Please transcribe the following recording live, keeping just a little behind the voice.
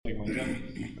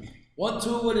1,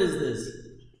 2, what is this?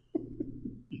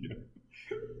 Yeah.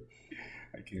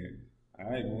 I can't. All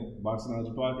right, man. Boxing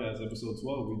Knowledge Podcast, episode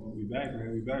 12. We back,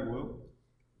 man. We back, Will.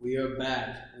 We are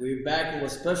back. We're back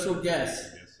with a special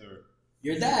guest. Yes, sir.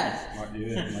 Your dad. My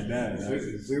dad.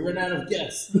 We ran out of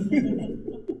guests. It's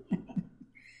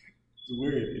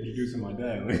weird introducing my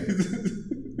dad.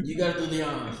 You gotta do the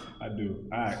honors. I do.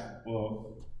 All right.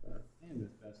 Well, man,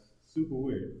 that's super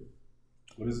weird.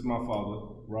 Well, this is my father,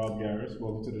 Rob Garris.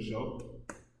 Welcome to the show.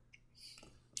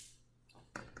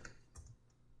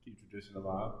 Keep tradition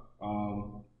alive.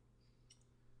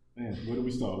 Man, where do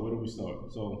we start?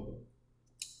 So,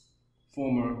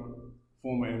 former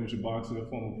amateur boxer,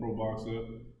 former pro boxer,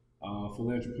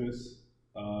 philanthropist,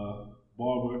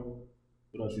 barber.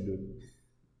 What else you do?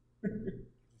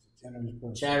 Generous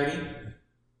person.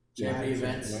 Charity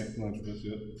events. Philanthropist,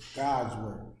 yeah. God's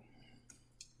work.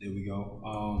 There we go.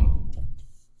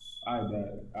 All right,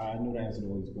 Dad. I know the answer to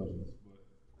all these questions, but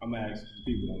I'm gonna ask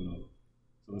people don't know.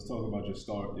 So let's talk about your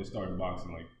start in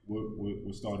boxing. Like,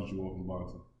 what started you off in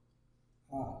boxing?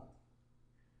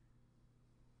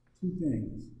 Two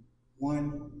things.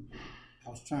 One, I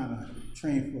was trying to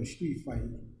train for a street fight,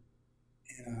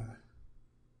 and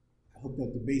I hooked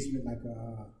up the basement like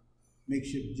a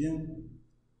makeshift gym,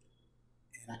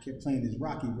 and I kept playing this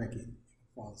Rocky record.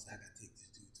 My father said, I gotta take this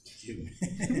dude to the gym.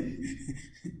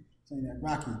 Playing that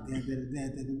Rocky,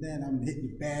 then I'm hitting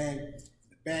the bag.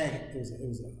 The bag, it was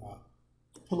a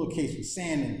pillowcase with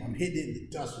sand in it. I'm hitting it, and the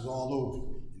dust was all over,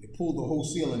 and they pulled the whole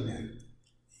ceiling down.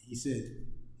 He said,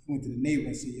 he went to the neighbor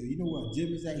and said, yo, you know what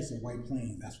gym is that? He said, White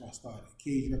Plains. That's where I started.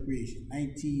 Cage Recreation,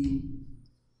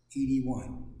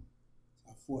 1981. So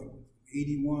I fought from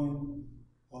 81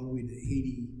 all the way to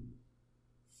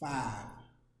 85.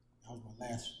 That was my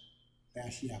last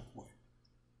year I fought.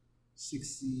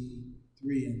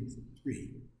 63 and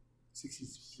 3.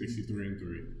 63 and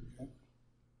 3. Yep.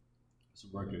 That's a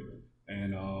record.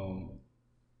 And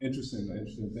interesting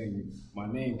thing. My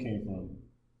name came from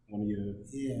one of your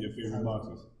favorite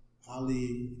boxers.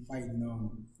 Ali fighting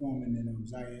Foreman in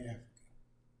Zaire, Africa.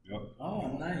 Yep.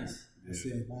 Oh, nice. I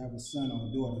said, if I have a son or a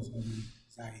daughter, it's going to be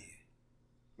Zaire.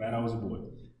 Glad I was a boy.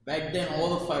 Back then,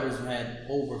 all the fighters had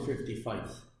over 50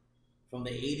 fights. From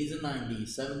the 80s and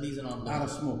 90s, 70s and on A lot of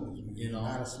smokers, man. You know? A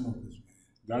lot of smokers, man.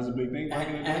 That's a big thing. I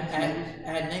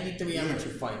had 93 amateur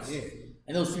fights. Yeah.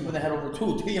 And those people that had over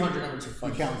 300 amateur You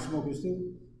fights. count smokers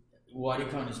too? Well, I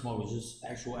didn't count any smokers, just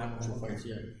actual amateur fights,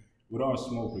 yeah. What are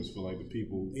smokers for like the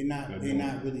people? They're not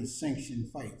really sanctioned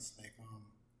fights. Like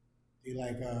they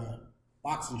like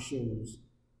boxing shows,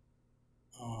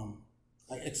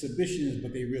 like exhibitions,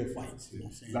 but they real fights. You know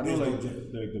what I'm saying? I know like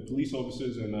the police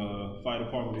officers and fire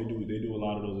department they do a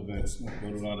lot of those events. Go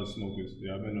to a lot of smokers.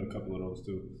 Yeah, I've been to a couple of those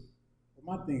too. But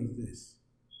my thing is this: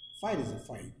 fight is a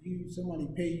fight. Somebody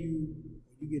pay you,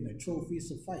 you getting a trophy.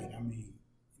 It's a fight. I mean,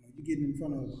 you getting in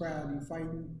front of a crowd, you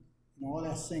fighting. All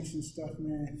that sanctioned stuff,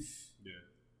 man. Yeah.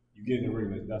 You get in the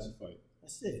ring, that's a fight.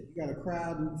 That's it. You got a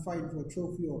crowd and you fighting for a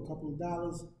trophy or a couple of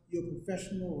dollars, you're a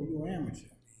professional or you're an amateur.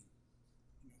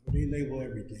 I mean, they label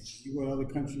everything. You go to other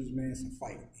countries, man, it's a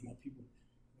fight. People,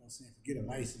 what I'm saying, forget a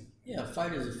license. Yeah, a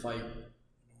fight is a fight.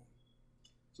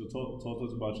 So talk to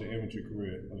us about your amateur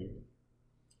career.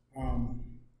 I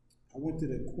went to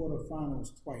the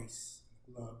quarterfinals twice,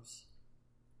 gloves.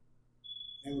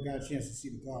 Never got a chance to see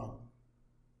the Garden.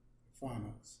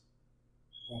 Finals.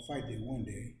 I'm going to fight there one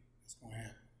day. That's going to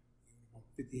happen. I'm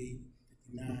 58,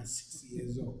 59, 60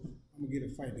 years old. I'm going to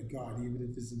get a fight to God, even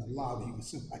if it's in the lobby with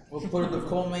somebody. We'll put it the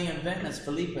co-main event as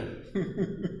Felipe. I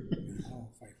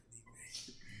don't fight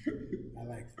Felipe. I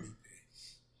like Felipe.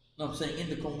 No, I'm saying in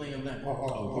the co-main event.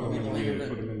 Put him in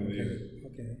the air.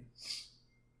 Okay.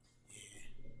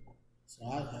 Yeah. So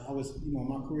I was,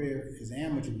 my career as an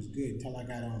amateur was good until I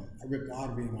got on. I ripped the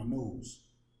artery in my nose,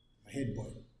 my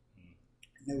headbutt.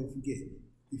 Never forget.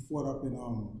 We fought up in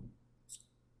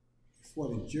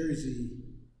Jersey.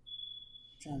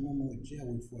 I'm trying to remember what jail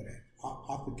we fought at.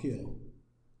 Arthur Kill.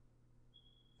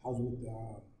 I was with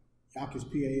Yonkers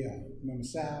PAL. Remember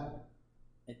Sal?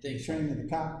 I think trainer, the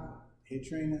cop, head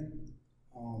trainer.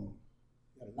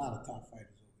 Got a lot of top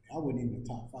fighters over there. I wasn't even a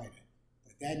top fighter.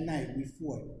 But that night we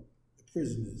fought the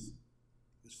prisoners.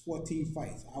 It was 14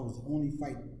 fights. I was the only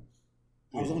fighter.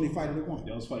 I was the only fighter that won.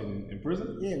 Y'all was fighting in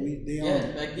prison? Yeah,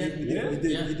 back then. We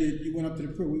did. You went up to the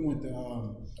prison. We went to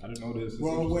I didn't know this.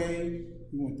 Broadway.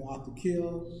 We went to Arthur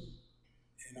Kill,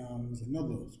 and there was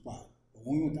another spot. But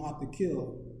when we went to Arthur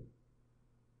Kill,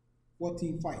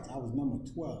 14 fights. I was number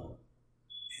 12.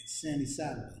 And Sandy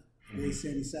Sadler, great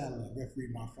Sandy Sadler,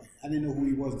 refereed my fight. I didn't know who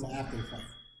he was until after the fight.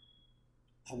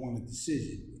 I won a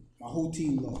decision. My whole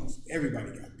team lost.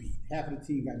 Everybody got beat. half of the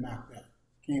team got knocked out.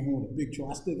 Came home with a big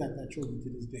trophy. I still got that trophy to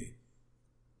this day.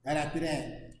 Right after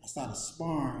that, I started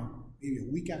sparring. Maybe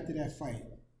a week after that fight,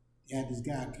 they had this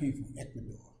guy came from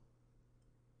Ecuador.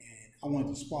 And I wanted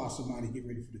to spar somebody to get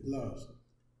ready for the gloves.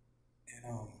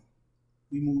 And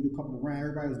we moved a couple of rounds.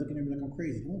 Everybody was looking at me like I'm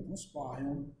crazy. Don't spar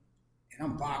him. And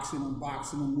I'm boxing, I'm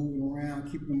moving around,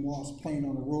 keeping him off, playing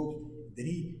on the ropes. Then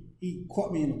he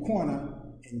caught me in the corner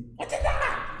and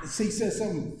he said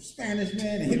something Spanish,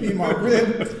 man, and hit me in my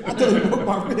rib. I told him to broke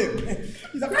my rib, man.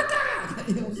 He's like,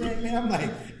 you know what I'm saying, man? I'm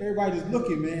like, everybody just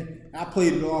looking, man. I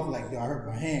played it off like, yo, I hurt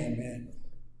my hand, man.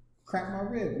 Cracked my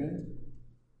rib, man.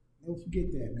 Never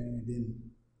forget that, man. And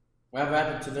then what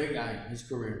happened to that guy, his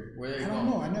career? Where I don't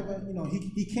know. I never,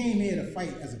 he came here to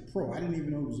fight as a pro. I didn't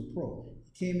even know he was a pro.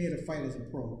 He came here to fight as a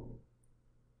pro.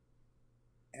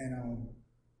 And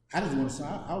I just want to say,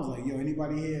 I was like, yo,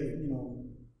 anybody here,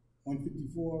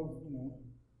 154,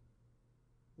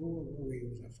 what weight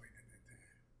was I fighting at that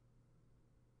time?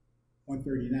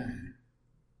 139.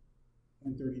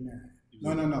 139. No,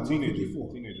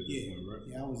 154. Teenager at this point, right?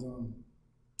 Yeah, I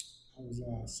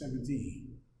was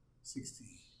 17, 16.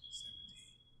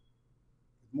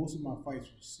 Most of my fights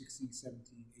were 16,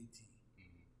 17, 18.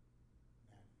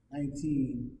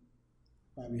 19,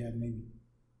 probably had maybe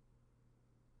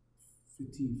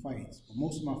 15 fights, but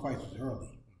most of my fights was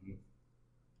early.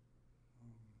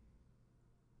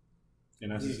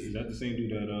 And is that the same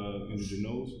dude that injured your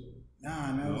nose?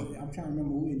 Nah, no. I'm trying to remember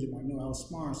who injured my nose. I was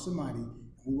sparring somebody,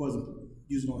 and we wasn't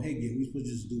using no headgear. We were supposed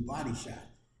to just do body shot.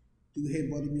 Dude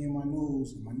headbutted me in my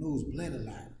nose, and my nose bled a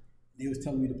lot. They was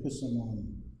telling me to put some,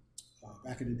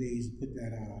 back in the days, put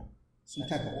that, some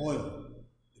type of oil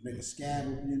to make a scab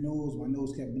over your nose. My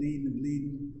nose kept bleeding.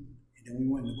 And then we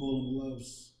went to Golden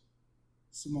Gloves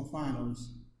semifinals,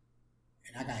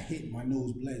 and I got hit and my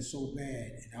nose bled so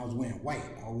bad, and I was wearing white.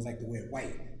 I always like to wear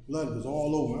white. Blood was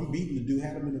all over. I'm beating the dude,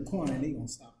 had him in the corner, and they gonna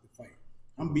stop the fight.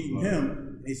 I'm beating him,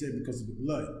 and they said because of the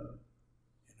blood.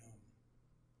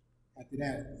 And after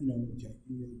that,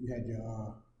 you had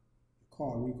your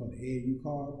card, what do you call it, the AAU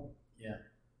card? Yeah.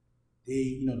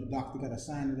 They, the doctor got to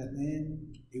sign it at the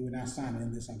end. They would not sign it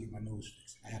unless I get my nose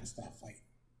fixed. I had to stop fighting.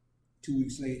 2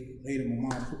 weeks later, my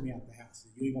mom put me out the house.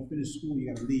 Said, you ain't gonna finish school, you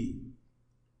gotta leave.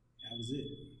 That was it.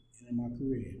 And in my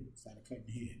career, started cutting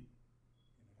hair.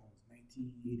 That was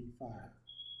 1985.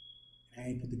 And I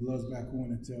ain't put the gloves back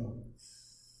on until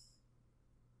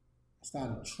I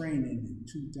started training in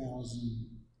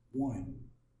 2001,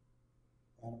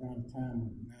 right around the time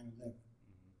of 9/11.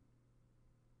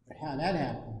 But how that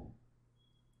happened,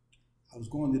 I was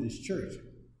going to this church.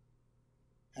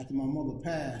 After my mother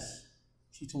passed,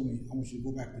 she told me, I want you to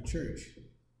go back to church.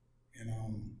 And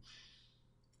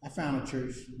I found a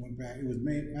church, went back. It was,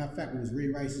 matter of fact, it was Ray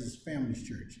Rice's family's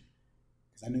church.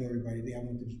 Because I knew everybody there. I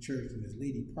went to the church, and this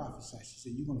lady prophesied. She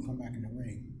said, you're going to come back in the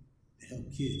ring to help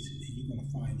kids, and you're going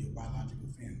to find your biological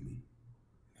family.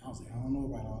 And I was like, I don't know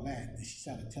about all that. And she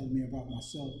started telling me about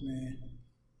myself, man.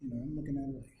 I'm looking at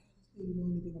her like, how does this lady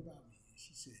know anything about me? And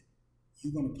she said,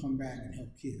 you're going to come back and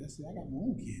help kids. I said, I got my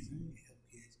own kids. I ain't help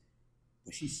kids.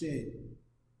 But she said,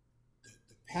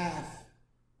 the path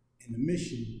and the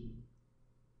mission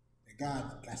that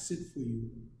God got sent for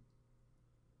you,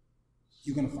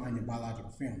 you're going to find your biological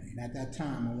family. And at that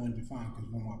time, I wanted to find, because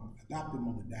when my adopted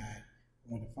mother died, I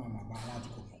wanted to find my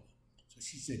biological mother. So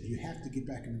she said, you have to get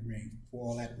back in the ring for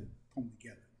all that to come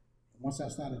together. And once I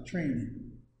started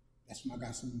training, that's when I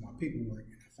got some of my paperwork,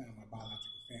 and I found my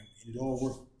biological family. And it all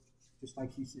worked just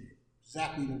like she said,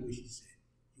 exactly the way she said.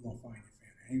 You're going to find your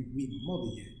family. I ain't meet my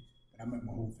mother yet, but I met my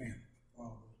whole family. My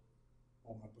father,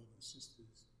 all my brothers and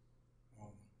sisters.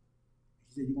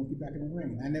 She said, you're going to get back in the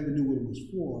ring. And I never knew what it was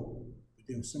for, but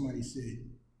then somebody said,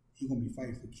 you're going to be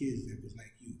fighting for kids that was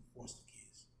like you, foster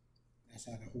kids. That's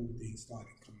how the whole thing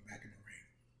started, coming back in the ring.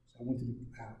 So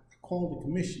I called the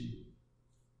commission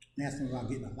and asked them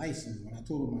about getting a license. When I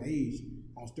told them my age,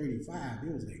 I was 35. They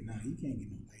was like, nah, you can't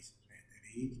get no license at that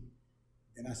age.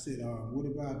 Then I said, what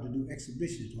about to do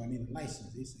exhibitions? Do I need a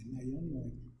license? They said, no, you don't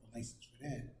need a license for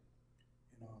that.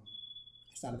 And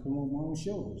I started promoting my own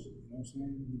shows. You know what I'm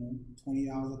saying?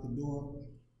 $20 at the door.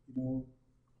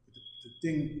 The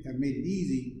thing that made it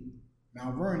easy,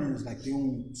 Mount Vernon is like their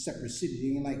own separate city.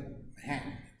 They ain't like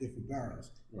Manhattan, different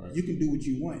boroughs. Right. You can do what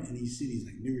you want in these cities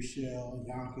like New Rochelle,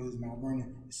 Yonkers, Mount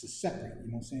Vernon. It's a separate,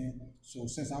 you know what I'm saying? So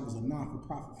since I was a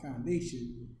non-for-profit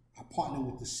foundation, I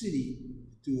partnered with the city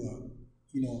to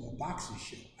do a boxing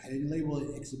show. I didn't label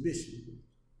it exhibition,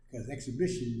 because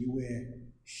exhibition, you wear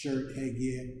shirt,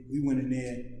 headgear. We went in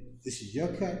there, this is your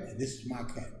cut, and this is my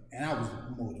cut. And I was the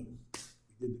promoter.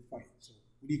 We did the fight. So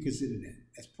what do you consider that?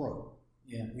 That's pro.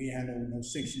 Yeah. We had no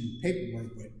sanctioned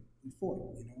paperwork, but we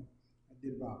fought, you know. I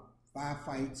did about 5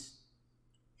 fights,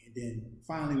 and then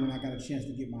finally when I got a chance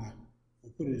to get my,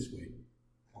 we'll put it this way,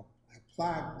 I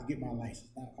applied to get my license.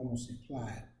 I won't say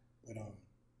applied, but I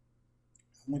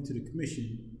went to the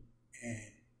commission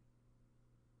and,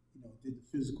 you know, did the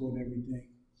physical and everything.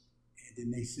 And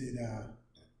then they said,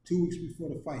 2 weeks before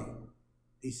the fight,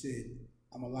 they said,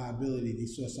 I'm a liability. They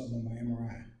saw something on my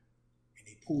MRI, and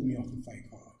they pulled me off the fight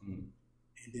card.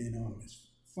 And then, it's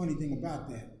funny thing about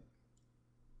that,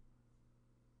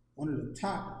 one of the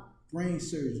top brain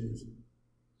surgeons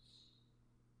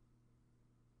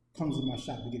comes to my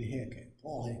shop to get a haircut.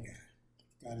 Bald head guy.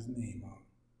 Forgot his name.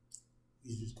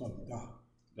 He just called him Doc.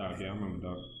 Doc, yeah, I remember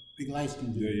Doc. Big light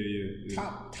skin dude.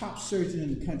 Yeah. Top surgeon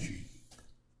in the country.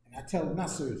 And I tell him, not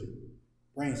surgeon,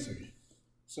 brain surgeon.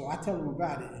 So I tell him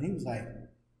about it, and he was like,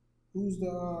 who's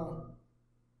the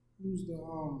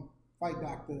fight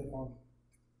doctor,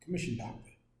 commission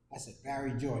doctor? I said,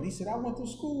 Barry Jordan. He said, I went to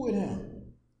school with him.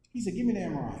 He said, give me the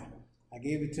MRI. I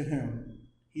gave it to him.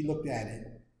 He looked at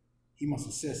it. He must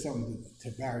have said something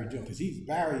to Barry Jordan, because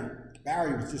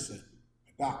Barry was just a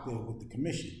doctor with the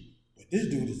commission. But this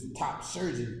dude is the top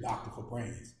surgeon doctor for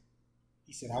brains.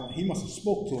 He said, he must have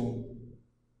spoke to him.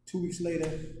 2 weeks later,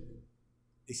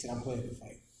 they said, I'm playing the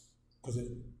fight. Because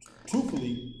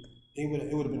truthfully, it would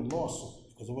have been a lawsuit,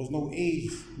 because there was no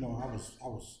age. You know, I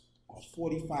was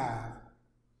 45,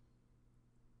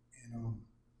 and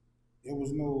there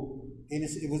was no, and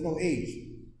it was no age. You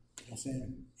know what I'm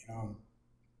saying?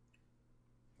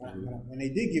 When they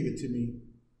did give it to me,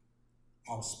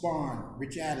 I was sparring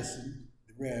Rich Addison,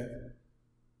 the Rev,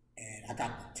 and I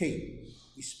got the tape.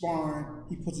 We sparring,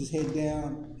 he puts his head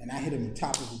down, and I hit him on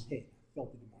top of his head. I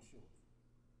felt it in my shoulder.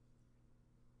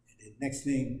 And the next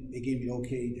thing, they gave me the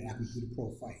okay that I could do the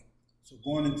pro fight. So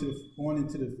going into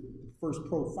the first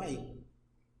pro fight,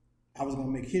 I was gonna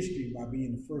make history by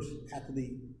being the first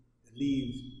athlete to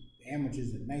leave the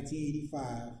amateurs in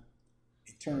 1985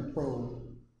 and turn pro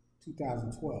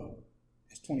 2012.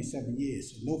 That's 27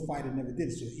 years. So no fighter never did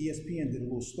it. So ESPN did a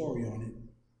little story on it,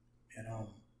 and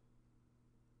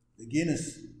the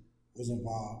Guinness was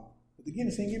involved, but the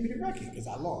Guinness didn't give me the record because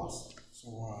I lost. So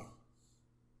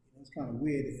it's kind of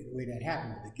weird the way that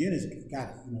happened. But the Guinness got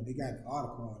it. You know, they got an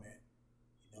article on that.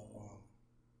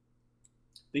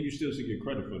 I think you still should get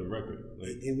credit for the record.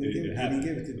 Like, they didn't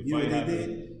give it to you. Know what they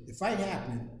did? The fight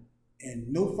happened, and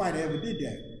no fighter ever did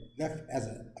that. Left as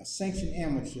a sanctioned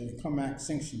amateur and come out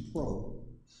sanctioned pro,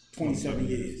 27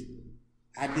 years.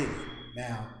 I did it.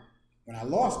 Now, when I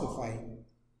lost the fight,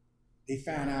 they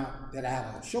found out that I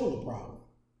had a shoulder problem.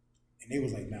 And they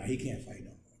was like, nah, he can't fight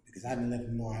no more, because I didn't let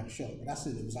them know I had a shoulder. But I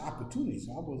said it was an opportunity,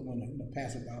 so I wasn't going to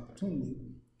pass up the opportunity.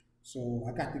 So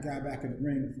I got the guy back in the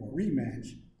ring for a rematch.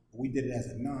 We did it as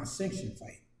a non-sanctioned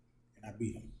fight, and I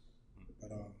beat him.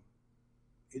 But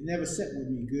it never set with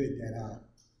me good that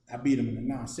I beat him in a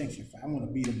non-sanctioned fight. I want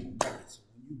to beat him on record. So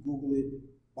when you Google it,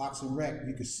 Boxing Rec,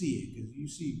 you can see it. Because you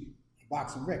see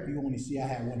Boxing Rec, you only see I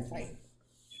had one fight.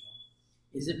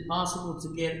 Is it possible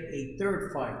to get a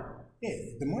third fight? Yeah,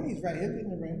 the money is right. He'll get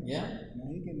in the ring. Yeah?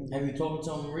 He'll get in the Have ring. you talked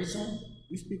to him recently?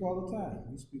 We speak all the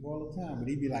time. But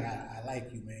he'd be like, I like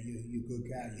you, man. You're a good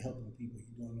guy. You're helping people.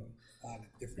 You're doing a lot of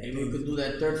different Maybe things. we could do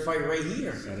that third fight right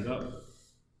here. Set it up.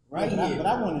 Right here. But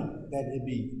I wanted that it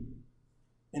be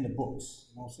in the books.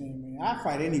 You know what I'm saying, man? I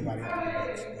fight anybody out the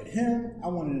books. But him, I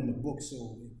want it in the books.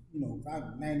 So, you know, if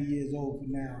I'm 90 years old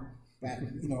from now,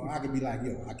 you know, I could be like,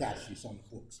 yo, I got you. It's on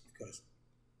the books. Because,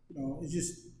 you know, it's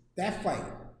just that fight,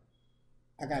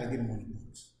 I got to get him on the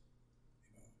books.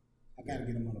 You know, I got to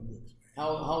get him on the books, man. How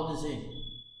old is he?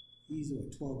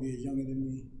 He's 12 years younger than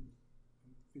me.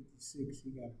 I'm 56. He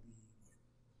got to be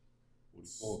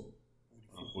 44.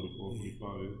 44,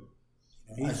 45,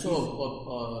 yeah. You know, I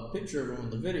saw a picture of him in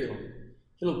the video.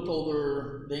 He looked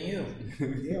older than you.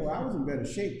 Yeah, well, I was in better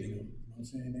shape than him. You know what I'm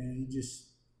saying? And he just,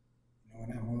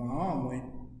 you know, when my arm went,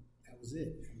 that was it.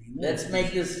 I mean, Let's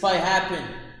make this fight happen.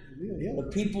 Yeah. The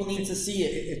people need to see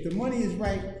it. If the money is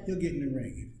right, he'll get in the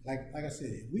ring. Like I said,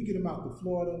 if we get him out to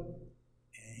Florida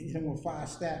and hit him with 5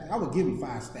 stacks, I would give him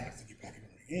 5 stacks to get back in the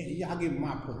ring. And I'll give him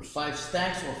my purse. 5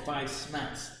 stacks or 5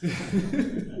 smacks?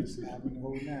 Slapping the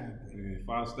whole 9. Yeah,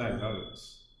 5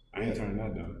 stacks. I ain't turning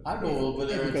that down. I go over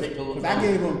there and take a look. Because I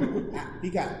gave him, he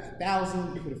got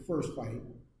 1,000 for the first fight,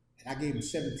 and I gave him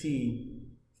 17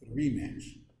 for the rematch.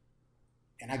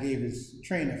 And I gave his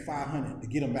trainer 500 to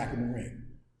get him back in the ring.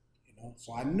 You know,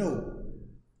 so I know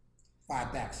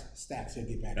 5 stacks he'll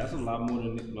get back. That's a lot more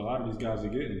than a lot of these guys are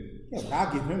getting. Yeah, but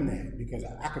I'll give him that because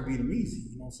I could beat him easy.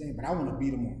 You know what I'm saying? But I want to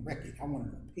beat him on record. I want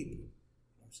him on paper. You know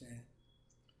what I'm saying?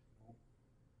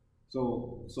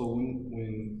 So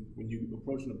when you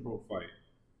approaching a pro fight,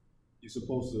 you're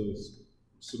supposed to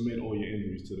submit all your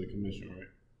injuries to the commission, right?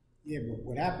 Yeah, but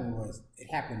what happened was, it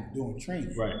happened during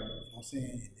training. Right. You know what I'm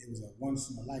saying? It was a once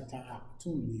in a lifetime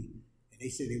opportunity, and they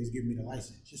said they was giving me the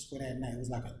license just for that night. It was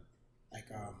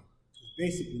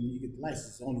basically when you get the license,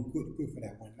 it's only good for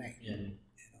that one night. Yeah. And,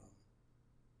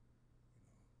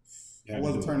 I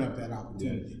wasn't turning up that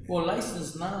opportunity. Yeah. Well,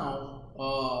 license now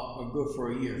are good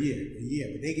for a year. Yeah,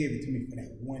 but they gave it to me for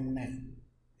that one night.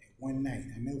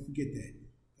 I'll never forget that.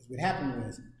 Because what happened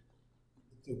was,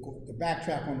 to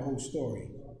backtrack on the whole story,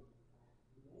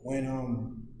 when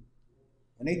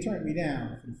they turned me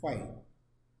down for the fight,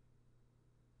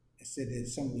 and said that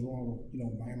something was wrong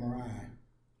with my MRI,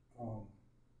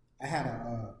 I had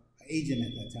an agent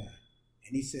at that time,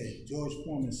 and he said George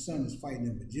Foreman's son is fighting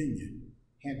in Virginia,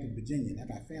 Hampton, Virginia, and I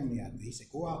got family out there. He said,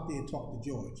 go out there and talk to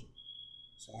George.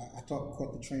 So I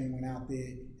caught the train, went out there,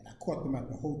 and I caught them at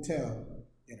the hotel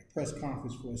at a press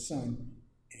conference for his son.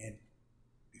 And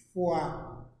before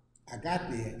I got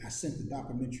there, I sent the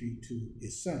documentary to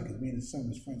his son, because me and his son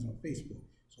was friends on Facebook.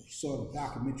 So he saw the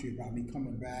documentary about me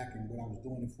coming back and what I was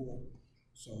doing it for.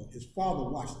 So his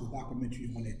father watched the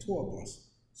documentary on their tour bus.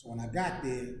 So when I got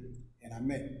there and I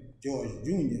met George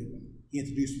Jr., he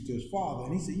introduced me to his father,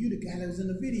 and he said, you the guy that was in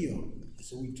the video. And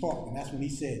so we talked, and that's when he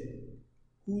said,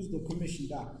 who's the commissioned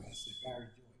doctor? I said, Barry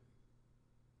Jordan.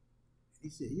 And he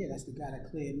said, yeah, that's the guy that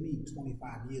cleared me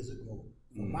 25 years ago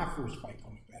for my first fight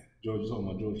coming back. George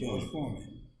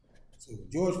Foreman. So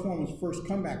George Foreman's first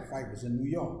comeback fight was in New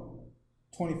York,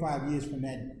 25 years from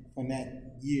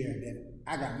that year that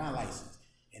I got my license.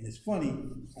 And it's funny,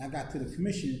 when I got to the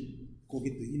commission, go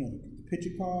get the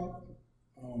picture card,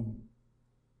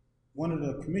 one of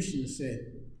the commissioners said,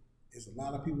 there's a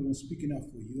lot of people been speaking up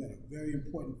for you. You had a very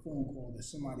important phone call that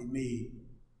somebody made,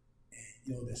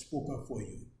 and that spoke up for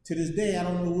you. To this day, I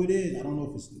don't know who it is. I don't know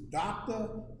if it's the doctor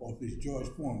or if it's George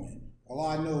Foreman. All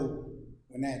I know,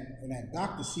 when that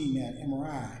doctor seen that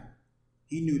MRI,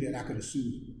 he knew that I could have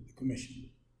sued the commission,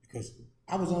 because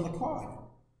I was on the card.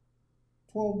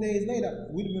 12 days later,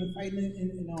 we'd have been fighting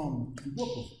in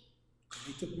Brooklyn.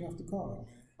 They took me off the card.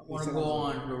 I want to go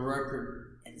on the record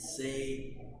and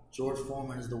say George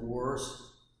Foreman is the worst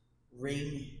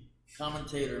ring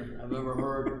commentator I've ever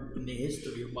heard in the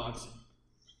history of boxing.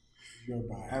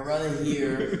 I'd rather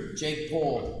hear Jake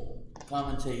Paul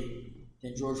commentate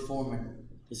than George Foreman,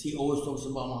 because he always talks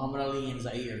about Muhammad Ali and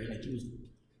Zaire. Like, he was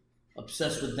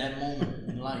obsessed with that moment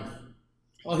in life.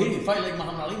 Oh, he didn't fight like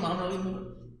Muhammad Ali.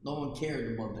 No one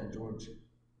cared about that, George.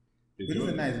 But he's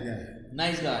a nice guy.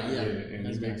 Nice guy, yeah. And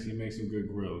he makes some good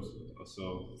grills.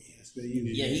 So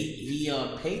yeah, he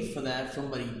paid for that.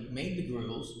 Somebody made the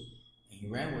grills, and he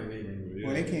ran with it. Yeah.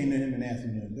 Well, they came to him and asked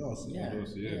him to endorse it. Yeah.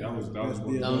 That was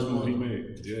what he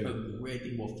made. Yeah. We had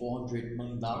 $400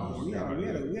 million.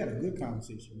 We had a good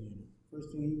conversation, man. First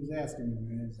thing he was asking me,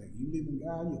 man, it's like, you believe in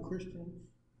God? You a Christian?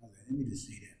 I was like, let me just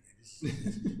say that,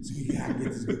 man. So we gotta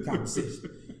get this good conversation.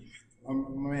 My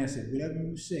man said, whatever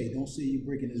you say, don't say you're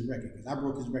breaking his record, because I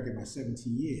broke his record by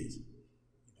 17 years.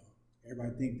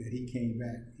 Everybody think that he came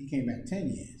back 10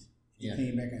 years. He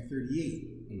came back at 38.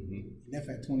 He left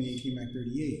at 28, came back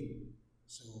 38.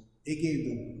 So they gave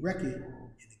the record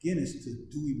in the Guinness to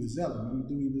Dewey Bazella. Remember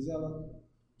Dewey Bazella?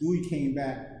 Dewey came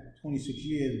back 26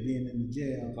 years being in the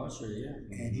jail.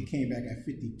 And he came back at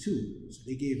 52. So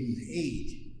they gave him the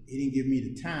age. They didn't give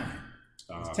me the time.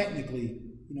 Technically,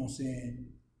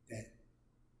 that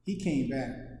he came back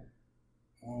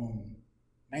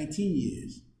 19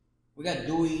 years. We got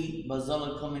Dewey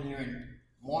Bazella coming here in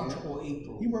March or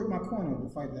April. He worked my corner the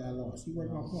fight that I lost. He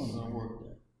worked my corner. I worked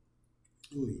there.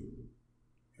 Dewey.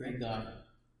 Great guy.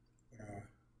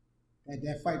 But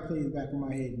that fight plays back in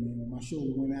my head, man. When my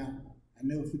shoulder went out, I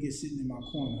never forget sitting in my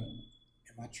corner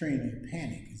and my trainer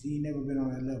panicked, because he ain't never been on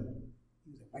that level.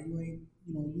 He was like, why you ain't,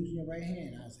 using your right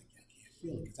hand? I was like, I can't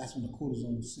feel it, because that's when the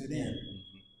cortisone was set in.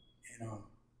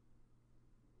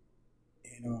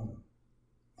 And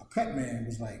a cut man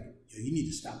was like, yo, you need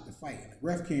to stop the fight. And the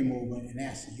ref came over and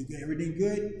asked, you got everything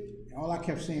good? And all I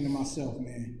kept saying to myself,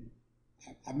 man,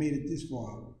 I made it this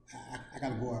far. I got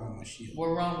to go out on my shield. What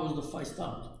round was the fight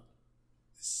stopped?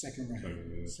 The second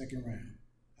round.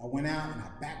 I went out and I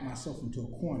backed myself into a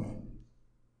corner,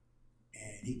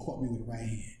 and he caught me with the right hand.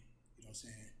 You know what I'm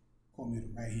saying? Caught me with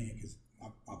the right hand, because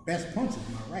my best punch is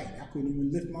my right. I couldn't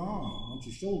even lift my arm on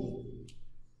your shoulder.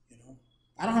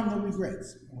 I don't have no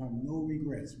regrets. Man.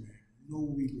 No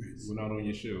regrets. We're not on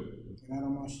your shield. We're not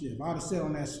on my shield. If I would have sat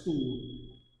on that stool,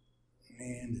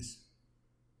 man, listen,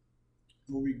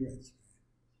 no regrets. Man.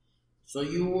 So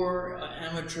you were an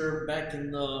amateur back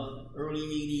in the early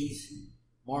 80s,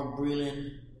 Mark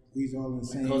Breland, He's all in the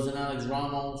my same. cousin Alex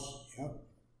Ramos. Yep.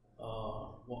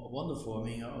 Wonderful. I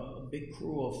mean, a big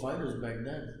crew of fighters back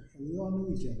then. We all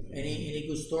knew each other. Any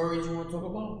good stories you want to talk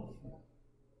about?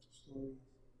 Story.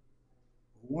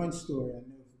 One story I'll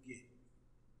never forget.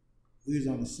 We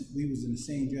was in the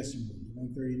same dressing room,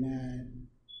 139 and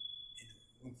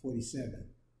 147.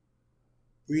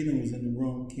 Breland was in the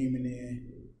room, came in there,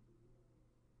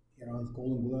 he had all his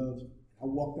golden gloves. I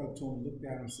walked up to him, looked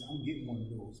at him, and said, "I'm getting one of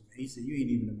those." Man. He said, "You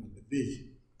ain't even in my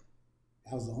division."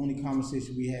 That was the only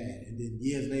conversation we had. And then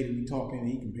years later, we talking, and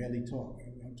he can barely talk.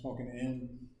 I'm talking to him.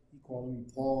 He calling me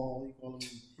Paul. He calling me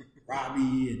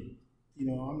Robbie, and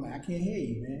I'm like, I can't hear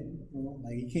you, man.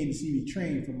 Like he came to see me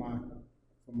train for my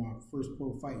first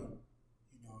pro fight.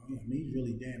 I mean, he's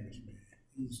really damaged, man.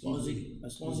 As long as he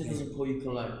doesn't call you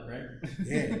collect, right?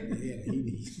 Yeah,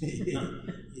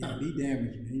 he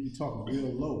damaged, man. He talking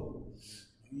real low.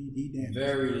 He damaged.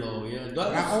 Very low, yeah.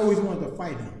 But I always wanted to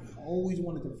fight him.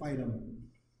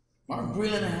 Mark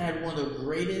Breland had one of the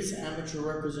greatest amateur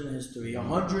records in history.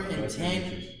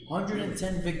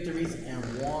 110 victories and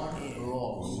 1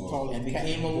 loss. And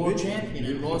became a world champion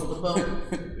and lost the belt.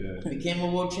 Became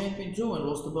a world champion too and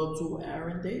lost the belt to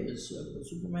Aaron Davis,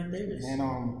 Superman Davis. And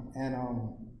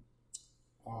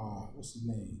what's his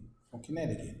name? From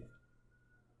Connecticut.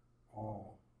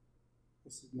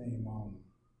 What's his name?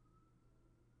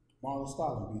 Marlon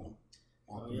Stoller beat him.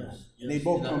 Yes. They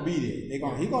both gonna be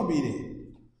there. He gonna be there.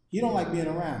 He don't like being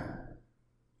around.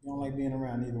 He don't like being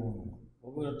around either one of them.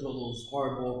 Well, we're gonna throw those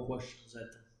hardball questions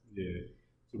at them. Yeah.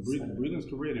 So Breland's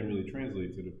career didn't really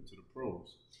translate to the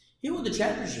pros. He won the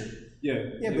championship.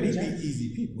 Yeah. Yeah, but he beat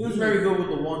easy people. He was very good with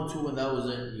the 1-2, and that was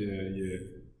it.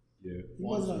 Yeah. He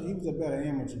was a better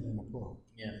amateur than a pro.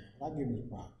 Yeah. I give him his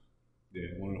props.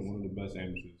 Yeah, one of the best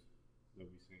amateurs that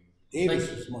we've seen. Davis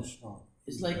was much stronger.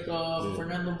 It's like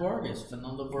Fernando Vargas.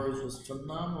 Fernando Vargas was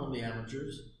phenomenal in the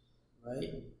amateurs,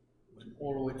 right? Went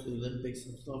all the way to the Olympics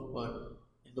and stuff, but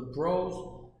in the pros,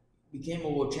 became a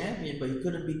world champion, but he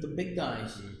couldn't beat the big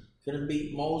guys. Couldn't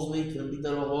beat Mosley, couldn't beat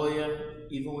De La Hoya,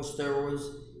 even with steroids.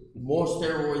 More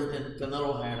steroids than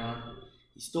Canelo had on.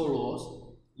 He still lost.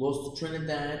 Lost to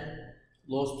Trinidad,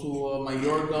 lost to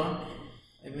Mayorga.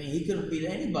 I mean, he couldn't beat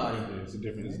anybody. Yeah, it's a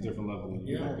different level.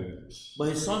 But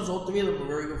his sons, all three of them, are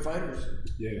very good fighters.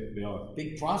 Yeah, they are.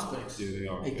 Big prospects. Yeah, they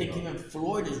are. I think even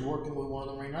Floyd is working with one of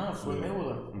them right now, Floyd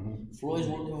Mayweather. Floyd's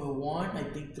working with one. I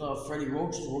think Freddie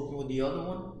Roach is working with the other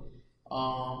one.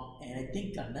 And I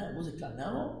think Canelo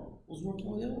was working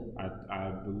with the other one?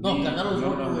 I believe. No, Canelo was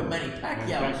working with Manny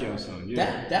Pacquiao. Pacquiao's son,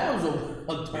 yeah. That was a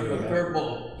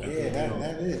curveball. Yeah,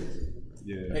 that is.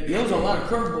 Yeah. And there was a lot of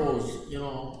curveballs, a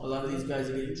lot of these guys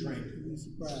are getting trained.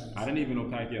 Surprised. I didn't even know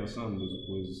Pacquiao's son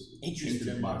was interested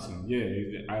in boxing.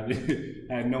 Yeah, I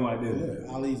had no idea. Look,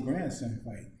 Ali's grandson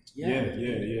fighting. Yeah.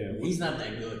 He's not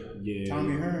that good. Yeah.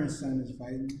 Tommy Hearn's son is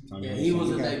fighting. Yeah, he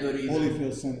wasn't that good either.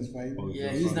 Holyfield's son is fighting.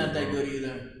 Yeah, he's not that good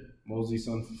either. Mosley's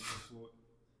son.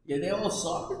 Yeah, they all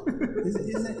suck.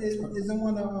 Isn't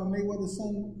one of Mayweather's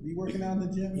son be working out in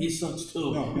the gym? He sucks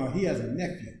too. No, he has a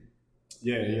nephew.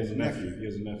 Yeah, he has a nephew.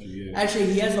 Yeah.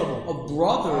 Actually, he has a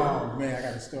brother. Oh man, I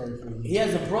got a story for you. He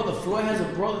has a brother. Floyd has a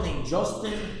brother named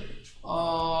Justin. Man,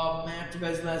 I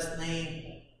forgot his last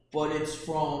name, but it's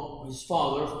from his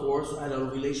father, of course. I had a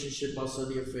relationship outside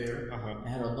the affair. I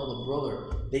had another brother.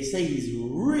 They say he's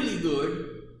really good.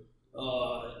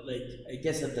 I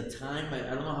guess at the time,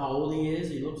 I don't know how old he is.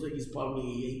 He looks like he's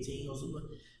probably 18 or something.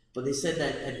 But they said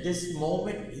that at this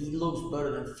moment, he looks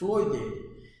better than Floyd did.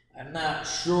 I'm not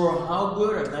sure how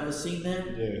good. I've never seen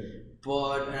them. Yeah.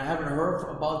 But I haven't heard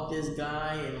about this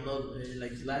guy in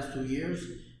the last 2 years.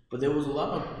 But there was a lot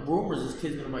of rumors this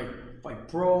kid's gonna fight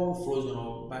pro. Floyd's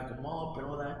gonna back him up and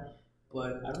all that.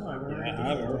 But I don't know. I haven't heard anything.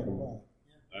 I've heard from him.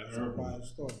 That's a wild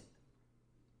story.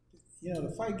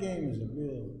 The fight game is a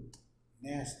real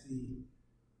nasty,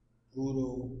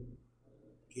 brutal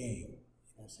game. You know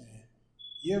what I'm saying?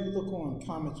 You ever look on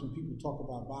comments when people talk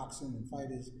about boxing and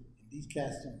fighters, and these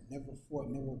cats never fought,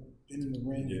 never been in the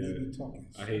ring, and they be talking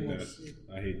I hate that. shit.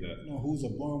 I hate that. Who's a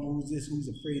bum, who's this, who's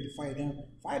afraid to fight him.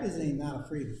 Fighters ain't not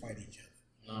afraid to fight each other.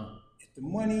 No. If the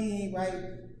money ain't right,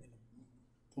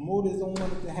 promoters don't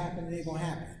want it to happen, it ain't gonna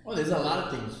happen. Well, there's a lot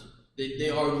of things.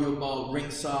 They argue about ring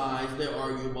size, they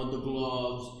argue about the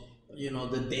gloves,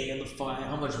 the day of the fight,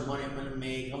 how much money I'm gonna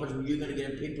make, how much you're gonna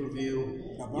get in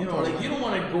pay-per-view. You don't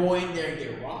want to go in there and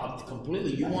get robbed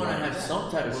completely. You want to have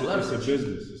some type of leverage. It's a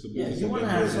business. Yeah, you want to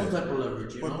have some type of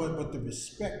leverage. But the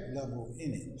respect level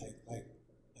in it,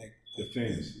 the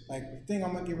things. Like the thing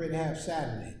I'm gonna get ready to have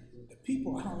Saturday. The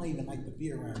people, I don't even like to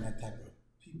be around that type of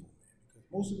people, man, because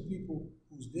most of the people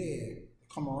who's there, the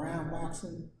come around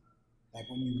boxing, like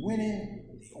when you winning,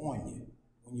 they on you.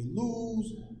 When you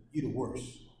lose, you the worst.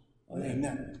 You ain't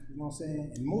nothing. You know what I'm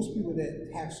saying? And most people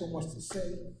that have so much to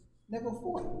say never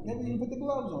fought, never even put the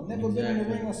gloves on, never been in the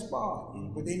ring or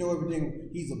sparred. But they know everything.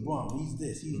 He's a bum. He's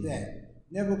this. He's that.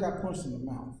 Never got punched in the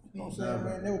mouth. You know what I'm saying,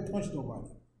 man? Never punched nobody.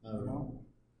 You know?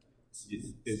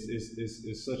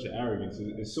 It's such an arrogance.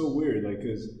 It's so weird, like,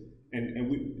 cause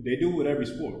they do it with every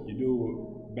sport. You do it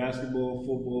with basketball,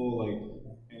 football, like,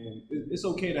 and it's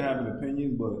okay to have an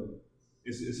opinion, but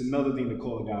it's another thing to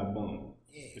call a guy a bum.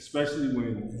 Yeah. Especially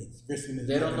when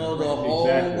they don't know the whole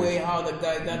way how the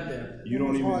guy got there. You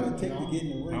don't even know how much harder it takes to get in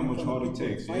the ring. How much harder it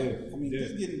takes, yeah. I mean,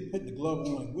 just put the glove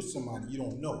on with somebody you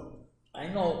don't know. I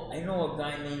know a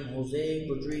guy named Jose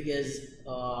Rodriguez.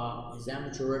 His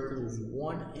amateur record was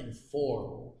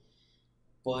 1-4,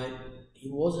 but he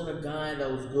wasn't a guy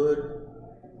that was good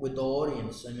with the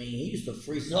audience. I mean, he used to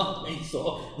freeze up when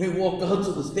he walked out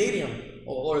to the stadium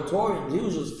or auditorium. He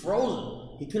was just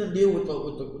frozen. He couldn't deal with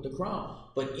the crowd.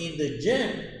 But in the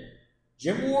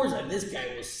gym wars, and this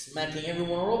guy was smacking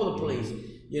everyone all over the place.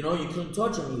 You know, you couldn't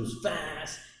touch him. He was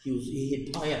fast.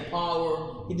 He had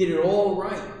power. He did it all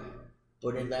right.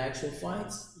 But in the actual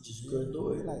fights, you just couldn't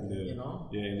do it. You know?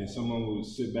 Yeah, and then someone would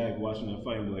sit back watching that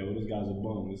fight and be like, "Well, this guy's a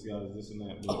bum. This guy's this and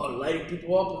that." But, lighting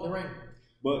people up in the ring.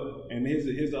 But and here's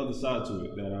the other side to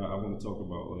it that I want to talk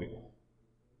about. Like,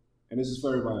 and this is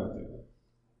for everybody out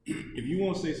there. If you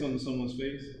want to say something to someone's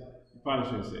face, you probably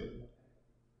shouldn't say it.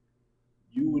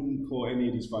 You wouldn't call any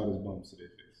of these fighters bums to their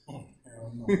face. Oh,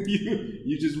 hell no.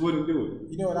 you just wouldn't do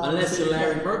it. You know what I Unless you're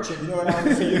Larry Merchant. You know what I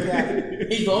would say?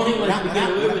 He's the only one who can get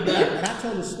away with that. When I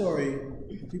tell the story,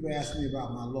 when people ask me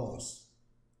about my loss,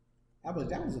 that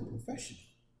was a professional.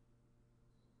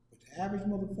 But the average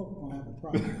motherfucker gonna have a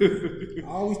problem. I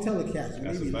always tell the cats,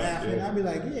 when they be laughing, I'll be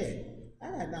like, yeah,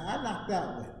 I knocked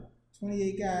out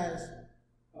 28 guys,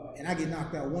 and I get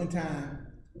knocked out one time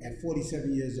at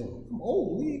 47 years old. I'm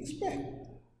old, what do you expect?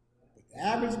 But the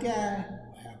average guy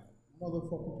will have a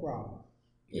motherfucking problem.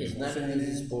 It's not an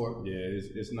easy sport. Yeah,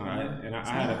 it's not. And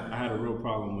I had a real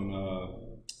problem when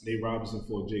Nate Robinson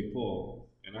fought Jake Paul,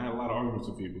 and I had a lot of arguments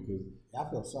with people because I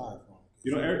feel sorry for him.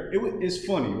 You know, it's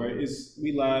funny, right?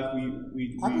 We laugh,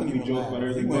 we joke about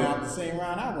everything. He went out the same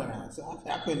round I went out, so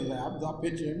I couldn't laugh. I was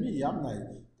picturing me. I'm like,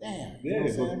 damn.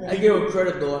 Yeah, I give him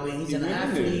credit though. I mean, he's an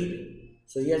athlete,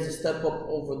 so he has to step up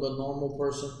over the normal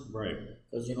person, right?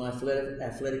 Because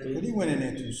athletically. But he went in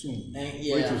there too soon. And,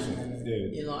 way too soon.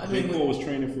 Yeah. You know, I Jake mean, Paul was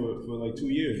training for like 2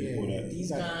 years before that.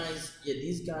 These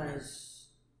guys,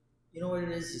 you know what it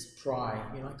is? It's pride.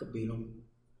 You know, I could beat them.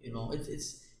 You know,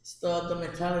 it's the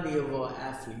mentality of an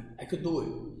athlete. I could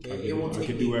do it. It won't take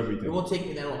me. Do everything. It won't take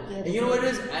me that long. Yeah, and you know what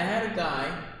it is? I had a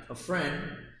guy, a friend.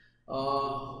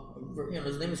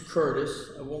 His name is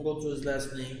Curtis. I won't go through his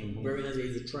last name. Mm-hmm. Very nice.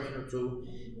 He's a trainer too.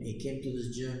 And he came to this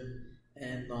gym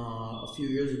and a few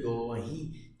years ago, and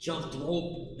he jumped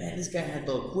rope. Man, this guy had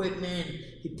the equipment.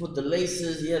 He put the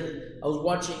laces. I was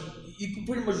watching. You can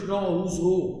pretty much know who's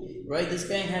who. Right, this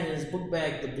guy had in his book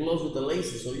bag the gloves with the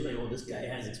laces, so you're like, oh, this guy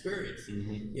has experience.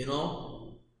 Mm-hmm. You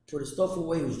know, put his stuff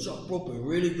away. He was jump roping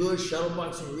really good, shuttle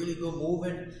boxing really good,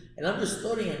 moving. And I'm just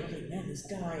studying. I'm like, man, this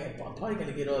guy, I'm probably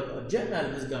gonna get a gem out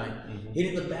of this guy. Mm-hmm.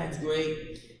 Hitting the bags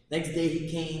great. Next day he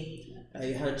came. I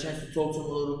had a chance to talk to him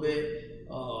a little bit.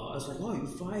 I was like, oh, you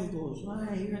fight? He goes,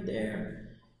 right, here and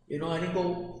there. You know, I didn't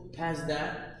go past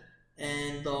that.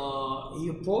 And he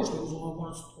approached me. He goes, oh, I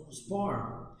want to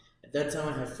spar. At that time,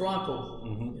 I had Flacco,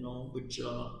 mm-hmm. you know, which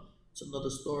it's another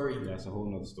story. That's a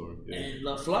whole other story. Yeah. And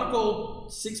Flacco,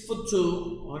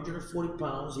 6'2", 140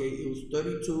 pounds. He was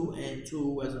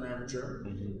 32-2 as an amateur.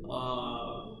 Mm-hmm.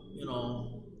 You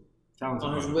know, talented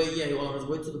on his way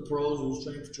to the pros. He was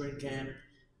training for training camp.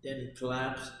 Then he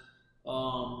collapsed.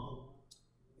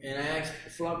 And I asked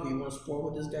Flacco, "You want to spar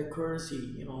with this guy Curtis? I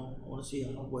want to see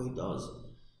what he does."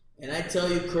 And I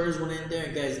tell you, Curtis went in there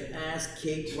and got his ass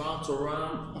kicked round to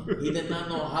round. He did not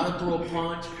know how to throw a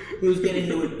punch. He was getting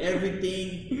hit with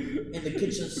everything in the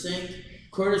kitchen sink.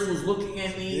 Curtis was looking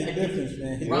at me.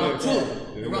 Round two.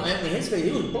 His face,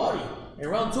 he was bloody. And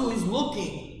round two, he's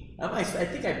looking. I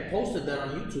think I posted that on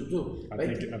YouTube too. I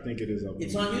think it is up.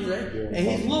 It's on YouTube, right? Yeah, and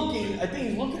he's looking. I think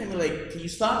he's looking at me like, "Can you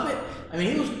stop it?" I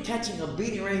mean, he was catching a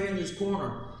beating right here in this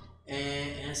corner.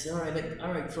 And I said, "All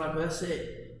right, Flacco, that's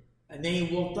it." And then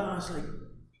he walked out. I was like,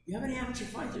 "You have any amateur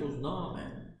fights?" He goes, "No,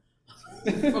 man."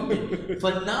 Fucking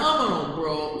phenomenal,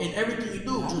 bro, in everything you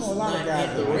do. I know a lot of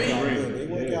guys that work out good. They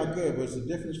work out good, but it's a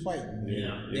different fight.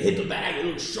 Yeah. They hit the bag. It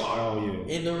looks sharp. Oh,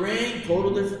 yeah. In the ring,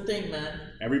 total different thing, man.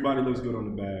 Everybody looks good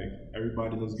on the bag.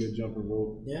 Everybody looks good jumping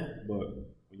rope. Yeah. But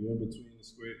when you're in between the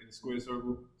square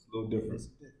circle, it's a little different.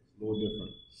 A little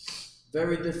different.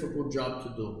 Very difficult job to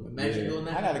do. Imagine doing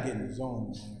that. I gotta get in the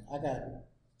zone, man.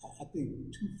 I think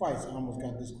 2 fights I almost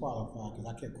got disqualified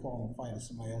because I kept calling the fighter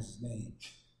somebody else's name.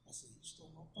 I said, "You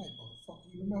stole my fight, motherfucker.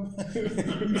 You remember?"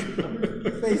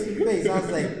 Face to face. I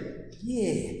was like,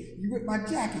 "Yeah, you ripped my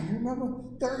jacket. You remember?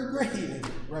 3rd grade." And the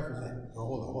ref was like, "Oh,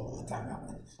 hold on, time out."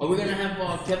 Are we gonna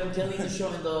have Kevin Kelly in the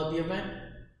show in the event?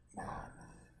 Nah.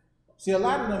 See, a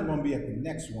lot of them gonna be at the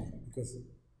next one because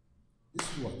this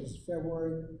is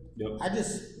February. Yep. I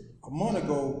just a month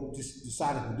ago just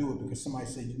decided to do it because somebody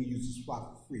said you can use the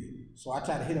spot for free. So I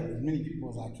try to hit up as many people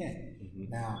as I can. Mm-hmm.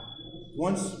 Now,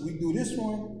 once we do this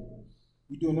one,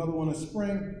 we do another one in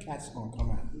spring. Cat's gonna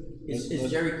come out.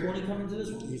 Is Jerry Cooney coming to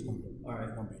this one? He's gonna be. All right.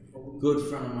 Good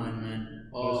friend of mine, man.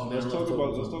 Let's talk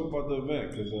about the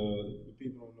event because the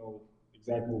people don't know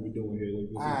exactly what we're doing here.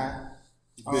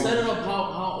 Like, set it up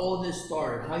how all this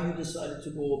started. How you decided to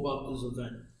go about this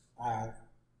event.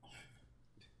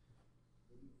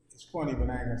 It's funny, but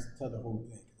I ain't gonna tell the whole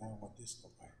thing because I don't want this to go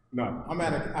back. No. I'm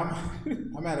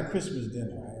at a Christmas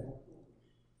dinner, right?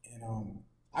 And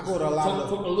I go to a lot of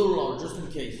talk a little longer, just in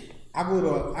case. I go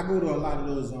to a lot of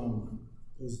those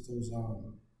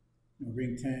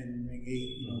ring 10, ring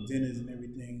 8, dinners and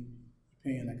everything.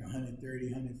 You're paying like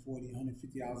 $130, $140,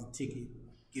 $150 a ticket.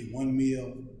 Get one meal.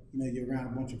 You're around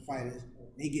a bunch of fighters.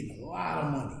 They getting a lot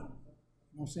of money. You know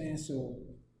what I'm saying? So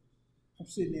I'm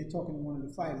sitting there talking to one of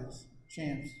the fighters,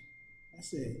 champs. I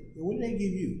said, "Yo, what did they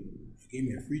give you?" They gave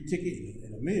me a free ticket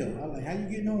and a meal. I was like, "How you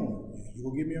getting home? You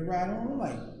gonna give me a ride home?" I'm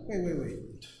like, wait.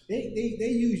 They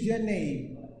used your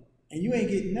name and you ain't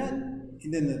getting nothing.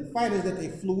 And then the fighters that they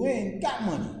flew in got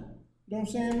money. You know what I'm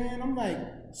saying, man? I'm like,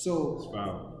 so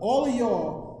all of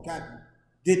y'all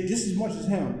did just as much as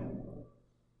him,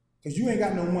 because you ain't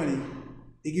got no money.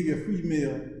 They give you a free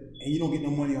meal and you don't get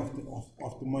no money off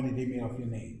the money they made off your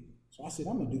name. So I said,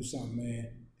 I'm gonna do something,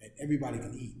 man, that everybody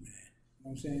can eat, man. You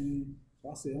know what I'm saying? So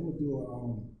I said, I'm gonna do a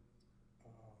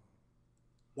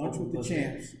lunch with the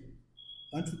champs.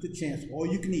 Lunch with the champs. All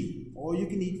you can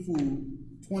eat food.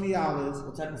 $20.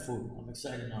 What type of food? I'm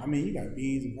excited now. I mean, you got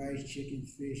beans and rice, chicken,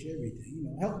 fish,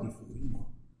 everything. Healthy food.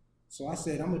 So I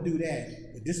said, I'm gonna do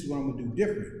that, but this is what I'm gonna do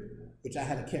different, which I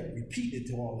had to kept repeating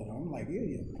to all of them. I'm like,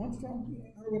 yeah, punch drunk.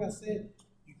 Yeah, heard what I said.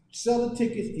 You sell the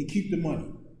tickets and keep the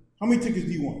money. How many tickets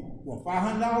do you want? You want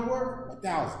 $500 worth?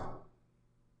 1,000.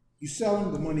 You sell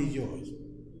them, the money's yours.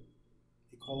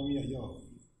 They calling me up, yo,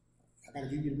 I gotta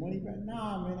give you the money back?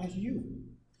 Nah, man, that's you.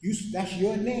 That's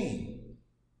your name.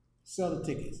 Sell the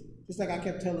tickets. Just like I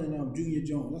kept telling Junior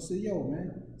Jones. I said, yo,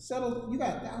 man, you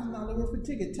got $1,000 worth of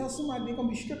ticket. Tell somebody they're gonna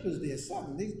be strippers there,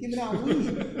 something. They giving out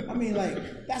weed. I mean,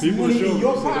 like, that's people money in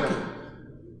your pocket.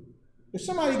 If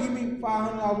somebody give me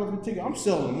 $500 worth of ticket, I'm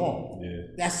selling them all. Yeah.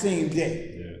 That same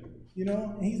day. Yeah.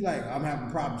 And he's like, I'm having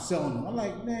problems selling them. I'm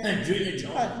like, man, Junior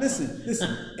Jones.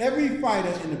 Listen. Every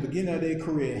fighter in the beginning of their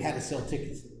career had to sell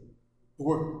tickets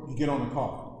to get on the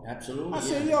card. Absolutely. I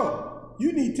said, yo,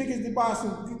 you need tickets to buy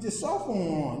get your cell phone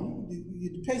on.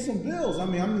 You pay some bills. I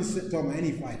mean, I'm just talking about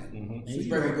any fighter. Mm-hmm. So he's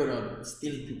very good at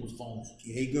stealing people's phones.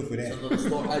 Yeah, he's good for that.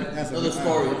 That's another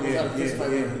story.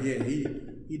 Yeah.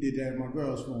 He did that with my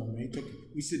girl's phone, man.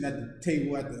 We sitting at the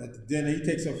table at the dinner. He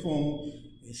takes her phone.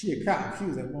 And she a cop. She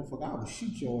was like, motherfucker, I will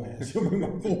shoot your ass. You'll bring my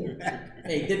phone back.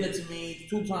 Hey, he did it to me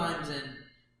 2 times, and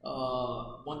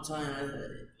one time,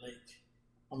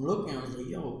 I'm looking, I was like,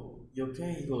 yo, you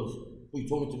okay? He goes, who, you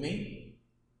talking to me?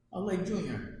 I was like,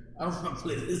 Junior, I don't want to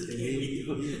play this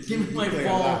game. Give me my phone.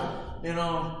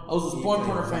 I was a Spawn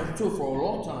Corner fan too for a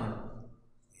long time.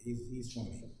 He's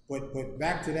funny. But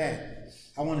back to that,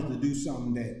 I wanted to do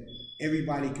something that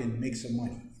everybody can make some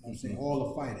money. You know what I'm saying? All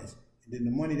the fighters. And then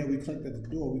the money that we collect at the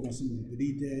door, we're going to send to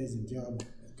Benitez and Job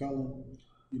Cullen,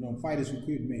 fighters who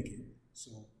couldn't make it.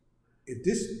 So if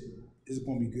this is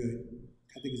going to be good,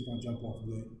 I think it's going to jump off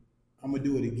good. I'm going to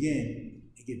do it again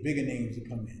and get bigger names to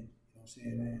come in. You know what I'm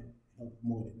saying, man? Help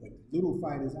promote it. But the little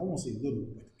fighters, I won't say little,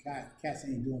 but the cats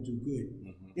ain't doing too good.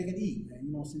 Mm-hmm. They can eat, man.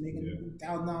 You know what I'm saying? They can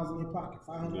 $1,000 in their pocket,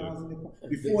 $500 in their pocket.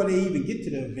 Before they even get to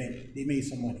the event, they made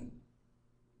some money.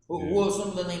 Who are some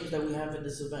of the names that we have in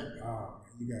this event?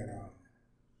 You got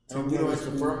I know Vito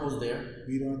Antifermo's there.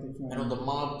 Vito Antifermo. I know the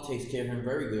mob takes care of him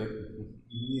very good.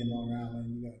 Me in Long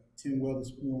Island. You got Tim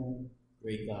Weatherspoon.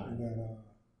 Great guy. You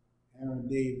got Aaron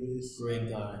Davis. Great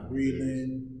guy.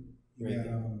 Breland. You got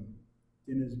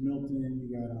Dennis Milton.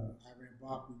 You got Ivan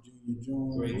Barkley, Junior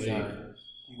Jones. Great guy.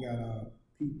 You got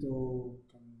Pito.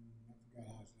 I forgot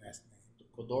his last name.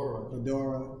 Codora.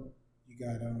 You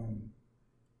got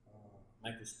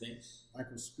Michael Spinks.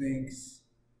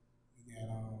 You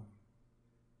got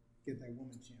get that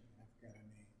woman champion. I forgot her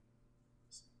name.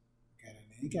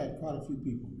 He got quite a few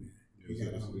people, man.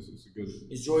 Yeah, it's a good.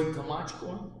 Is Joey Camacho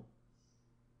going?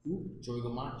 Who? Joey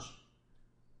Camacho.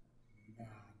 Nah.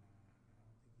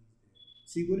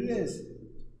 See what it is?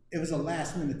 It was a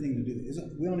last minute thing to do.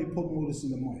 We only promote this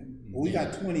in the month. But we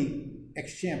got 20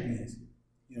 ex-champions.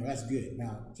 You know, that's good.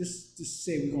 Now, just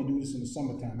say we're going to do this in the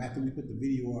summertime after we put the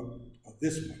video up of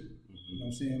this one. You know what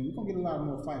I'm saying? We're going to get a lot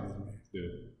more fighters, man. Yeah.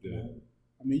 You know?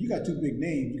 I mean, you got two big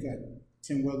names. You got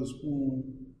Tim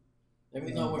Weatherspoon. Let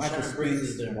me know what Michael Shannon Briggs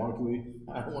is Spence, there. Barkley.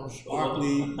 I don't want to show Barkley,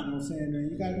 you up. know what I'm saying, man?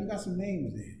 You got some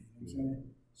names there. You know what I'm saying?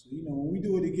 So, you know, when we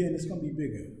do it again, it's going to be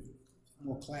bigger.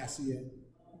 More classier.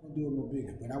 We're going to do it more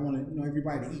bigger. But I want to,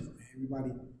 everybody to eat, man.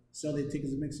 Everybody sell their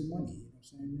tickets and make some money. You know what I'm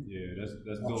saying? Man? Yeah, that's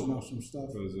Auction dope. off some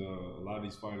stuff. Because a lot of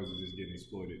these fighters are just getting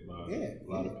exploited by a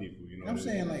lot of people. You know, I'm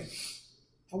saying, like,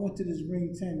 I went to this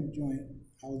Ring 10 joint.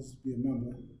 I was just be a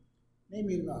member. They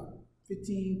made about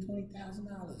 $15,000,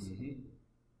 $20,000.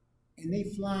 And they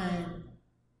flew, I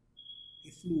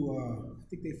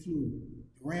think they flew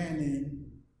Duran in.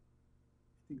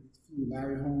 I think they flew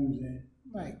Larry Holmes in.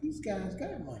 I'm like, these guys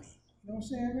got money. You know what I'm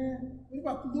saying, man? What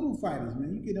about the little fighters,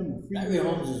 man? You get them a free. Larry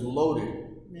Holmes is loaded.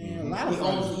 Man, a lot of He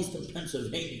fighters. owns Eastern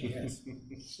Pennsylvania. Yes.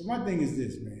 So my thing is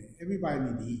this, man. Everybody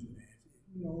need to eat, man.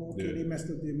 You know, okay, they messed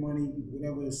up their money,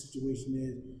 whatever the situation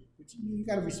is. But you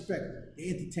gotta respect. They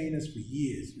entertain us for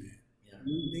years, man. Yeah.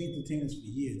 They entertain us for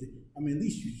years. I mean, at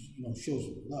least you know, show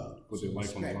some love. put their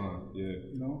life on the line. Yeah.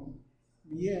 You know?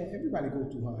 Yeah, everybody go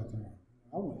through hard times.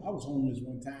 I was homeless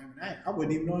one time, and I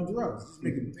wasn't even on drugs, just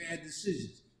making bad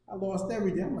decisions. I lost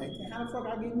everything. I'm like, how the fuck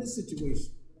I get in this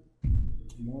situation? You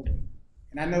know?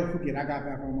 And I never forget, I got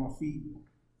back on my feet.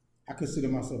 I consider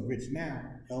myself rich now.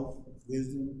 Health,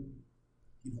 wisdom,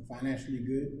 you know, financially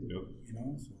good. Yep. You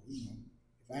know, so, you know,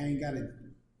 if I ain't got it,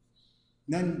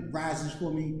 nothing rises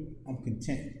for me, I'm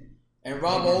content. And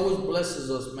Rob always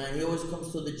blesses us, man. He always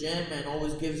comes to the gym and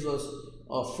always gives us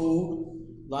food,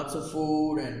 lots of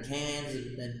food and cans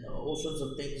and all sorts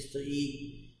of things to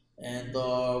eat. And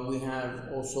we have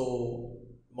also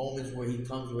moments where he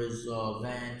comes with his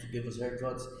van to give us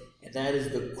haircuts. And that is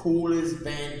the coolest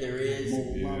van there is. I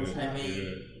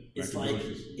mean, it's like,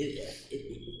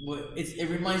 it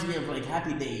reminds me of like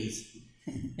Happy Days,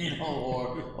 you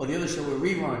know, or the other show with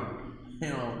Rerun. You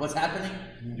know, what's happening?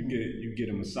 You get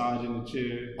a massage in the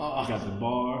chair. You got the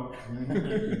bar. You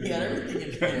got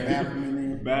everything in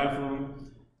there.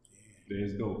 Bathroom.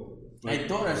 There's dope. But I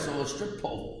thought I saw a strip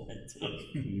pole.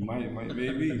 You might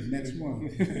maybe. Next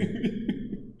month.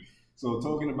 So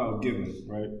talking about giving,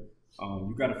 right?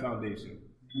 You got a foundation.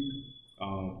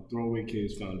 Throwaway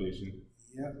Kids Foundation.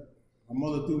 Yep. My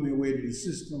mother threw me away to the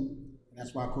system, and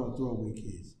that's why I call it Throwaway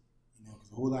Kids. You know,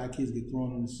 because a whole lot of kids get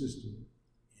thrown in the system.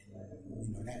 You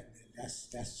know, that's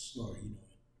the story,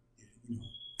 you know,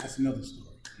 that's another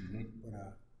story. But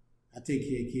I take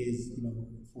care of kids, you know,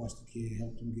 foster care,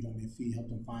 help them get on their feet, help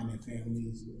them find their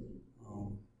families,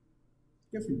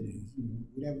 different things, you know,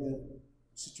 whatever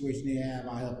situation they have,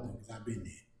 I help them because I've been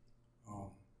there.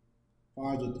 As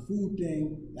far as with the food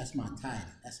thing, that's my tithe.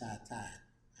 That's how I tithe.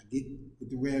 I get with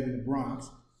the Rev in the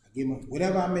Bronx, I give them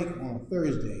whatever I make on a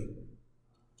Thursday,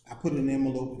 I put it in an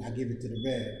envelope and I give it to the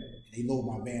Rev. They load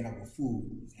my van up with food,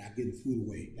 and I give the food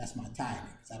away. That's my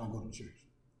tithing, because I don't go to church.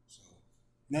 So,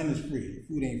 none is free.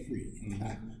 Food ain't free. If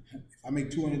I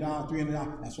make $200,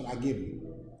 $300, that's what I give him.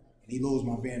 And he loads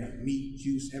my van up, meat,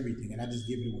 juice, everything, and I just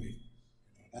give it away.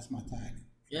 That's my tithing.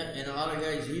 Yeah, and a lot of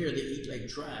guys here, they eat like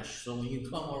trash. So when you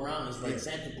come around, it's like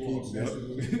Santa Claus.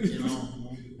 You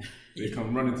know? They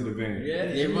come running to the van. Yeah,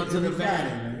 they run to the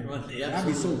van. I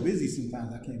be so busy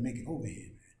sometimes I can't make it over here.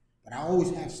 But I always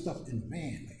have stuff in the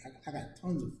van. Like I got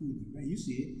tons of food in the van. You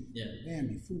see it? Yeah. The van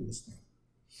be full of stuff.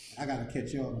 I gotta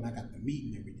catch up, and I got the meat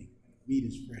and everything. The meat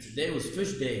is fresh. Today was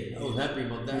fish day. I was happy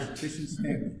about that. Fish and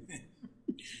snack.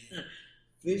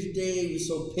 Fish day. We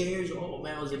saw pears. Oh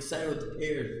man, I was excited with the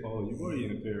pears. Oh, you were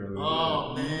eating a pear earlier.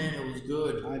 Oh man, it was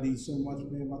good. I eat so much,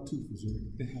 man. My tooth was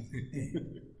hurting.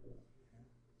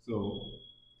 So,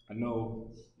 I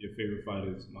know your favorite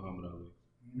fighter is Muhammad Ali.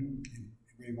 And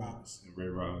Ray Robinson. And Ray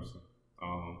Robinson.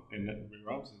 And Ray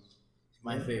Robinson is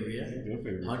My favorite, yeah. your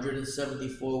favorite.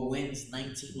 174 wins,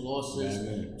 19 losses,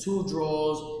 Yeah, 2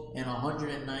 draws, and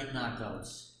 109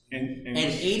 knockouts. And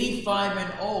 85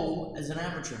 and 0 as an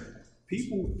amateur.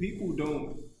 people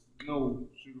don't know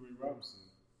Sugar Ray Robinson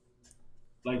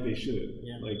like they should.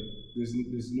 Yeah. Like this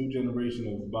new generation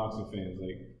of boxing fans.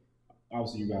 Like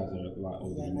obviously you guys are a lot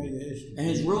older than me. And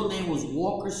his real name was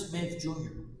Walker Smith Jr.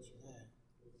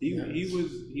 He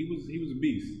was a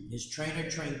beast. His trainer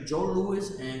trained Joe Louis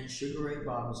and Sugar Ray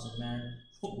Robinson, man.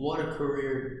 What a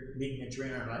career being a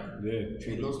trainer, right? Yeah.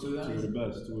 Train those two guys. Two of the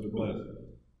best.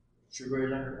 Sugar Ray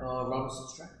Leonard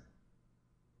Robinson's trainer.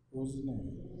 What was his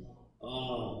name?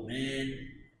 Oh man,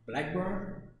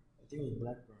 Blackburn. I think it was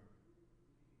Blackburn.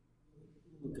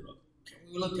 Look it up.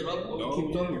 Can we look it up? While we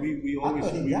keep talking. We I always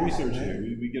thought he we died, research man.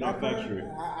 it. We get our facts straight.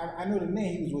 I know the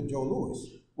name. He was with Joe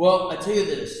Louis. Well, I tell you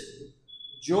this,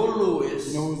 Joe Louis.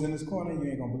 You know who was in his corner? You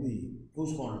ain't gonna believe.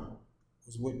 Whose corner?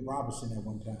 Was with Robinson at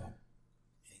one time.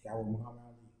 He got with Muhammad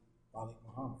Ali, Malik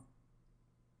Muhammad.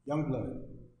 Youngblood.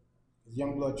 Because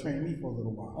Youngblood trained me for a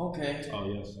little while. Okay. Oh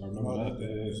yes, I You remember know, that.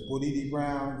 it was Bodidi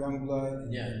Brown, Youngblood,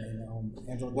 and, Yeah. and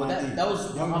Angelo Well, Dundee. that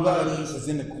was Muhammad Youngblood Ali's. was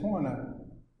in the corner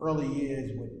early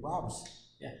years with Robinson.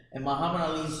 Yeah, and Muhammad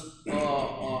Ali's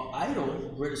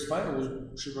idol, greatest fighter,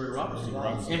 was Sugar Ray Robinson.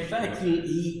 Robinson. In fact,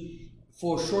 he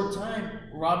for a short time,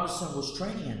 Robinson was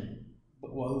training him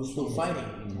while he was still fighting,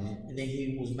 and then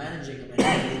he was managing him,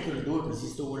 and he couldn't do it because he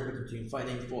still wanted to continue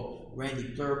fighting for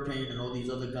Randy Turpin and all these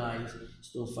other guys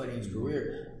still fighting his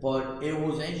career. But it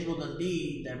was Angelo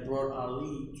Dundee that brought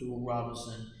Ali to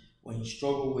Robinson when he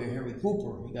struggled with Henry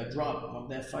Cooper. He got dropped on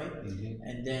that fight,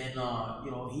 and then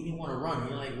he didn't want to run. He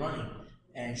didn't like running.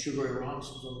 And Sugar Ray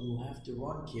Robinson told him, "You have to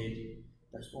run, kid.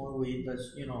 That's the only way."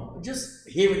 That's just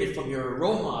hearing it from your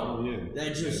role model. Yeah.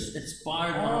 That just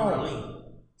inspired Muhammad Ali.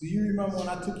 Do you remember when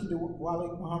I took you to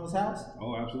Malik Muhammad's house?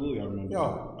 Oh, absolutely, I remember.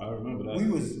 Yo, I remember that.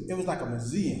 It was like a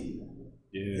museum.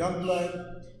 Yeah.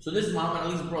 Youngblood. So this is Muhammad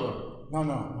Ali's brother. No,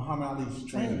 Muhammad Ali's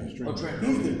trainer. Oh, trainer.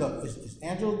 He's it's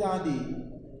Angelo Dundee,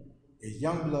 it's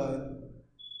Youngblood,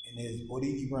 and there's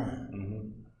Bodidi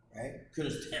Brown. Right?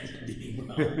 Couldn't stand Diddy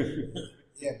Brown.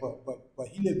 Yeah, but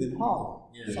he lived in Harlem.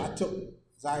 Yeah. So I took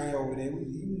Zaire over there. He was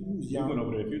You young. went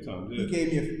over there a few times. He Yeah.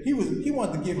 gave me he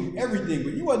wanted to give him everything,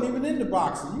 but he wasn't even into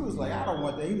boxing. He was like, I don't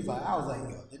want that. I was like,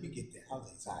 yo, let me get that. I was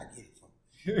like, so I get it from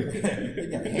him. They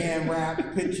got hand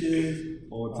wrapped pictures.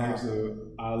 All types of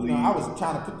Ali. I was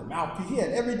trying to put the mouthpiece. He had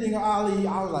everything on Ali.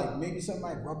 I was like, maybe something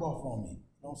might rub off on me. You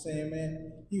know what I'm saying,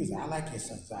 man? He was like, I like your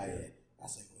son, Zaire. I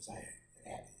said, well, Zaire,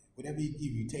 whatever he give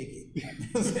you, take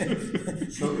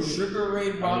it. So Sugar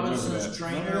Ray Robinson's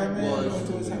trainer Remember that, man? We went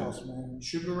to was his house, man.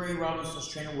 Sugar Ray Robinson's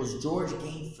trainer was George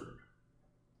Gainford.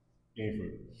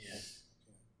 Gainford. Yeah.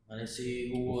 And let's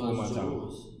see who Before was my time.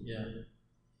 Lewis. Yeah.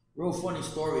 Real funny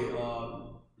story.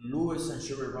 Lewis and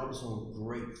Sugar Ray Robinson were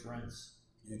great friends.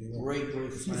 Yeah, they were. Great He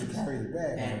used friends. to carry the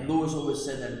bag. And Lewis always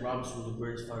said that Robinson was the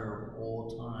greatest fighter of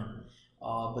all time.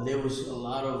 But there was a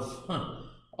lot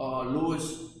of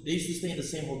Lewis. They used to stay in the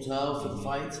same hotel for the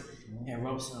fights, and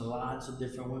Robinson had lots of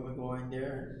different women going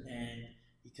there, and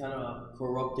he kind of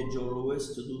corrupted Joe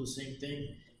Louis to do the same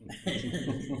thing.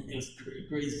 It was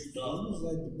crazy He stuff. was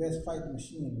like the best fighting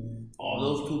machine, man. Oh,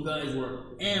 those two guys were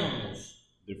animals.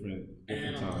 Different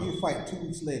And, times. He'd fight 2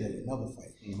 weeks later, another fight.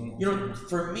 You know,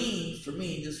 for me,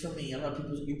 just for me, a lot of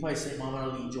people, you probably say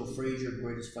Muhammad Ali, Joe Frazier,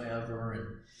 greatest fight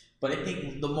ever, but I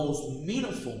think the most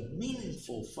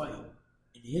meaningful fight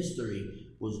in history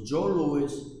was Joe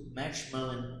Louis, Max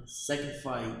Schmeling, second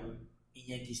fight in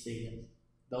Yankee Stadium.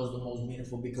 That was the most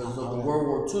meaningful because of the World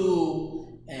War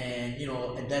II,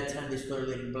 and at that time they started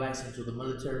letting blacks into the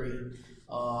military,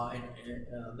 and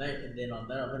then on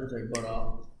that military, but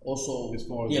also As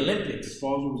far as the Olympics. As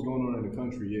far as what was going on in the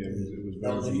country, yeah, it was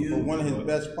That was very huge. But one of his but-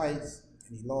 best fights,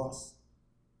 and he lost,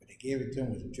 but they gave it to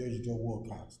him was Jersey Joe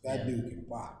Wilcox. That dude can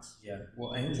box. Yeah,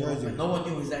 well, and Jersey. no one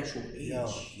knew his actual age. Yo,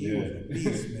 he was a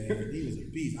beast, man. He was a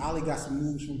beast. Ali got some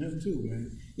moves from him too,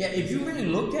 man. Yeah, if you really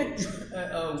look at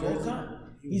Wilcott,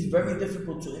 he's very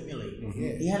difficult to emulate.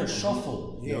 Yeah. He had a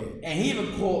shuffle. Yeah. And he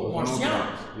even caught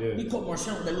Marciano. Yeah. He caught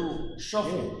Marciano with that little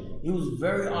shuffle. He was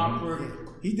very awkward.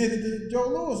 He did it to Joe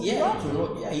Louis. Yeah,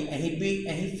 and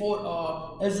he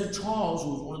fought Ezra Charles, who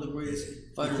was one of the greatest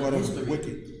fighters fought in him history.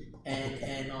 wicked.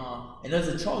 And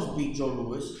Ezra Charles beat Joe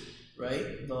Louis,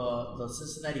 right? The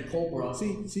Cincinnati Cobra.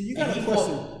 See, you And got he to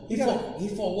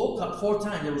question. fought Wilcott 4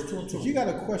 times. There was 2 and 2. But you got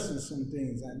to question some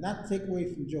things. Not to take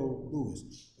away from Joe Louis,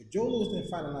 but Joe Louis didn't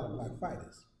fight a lot of black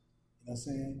fighters. You know what I'm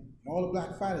saying? And all the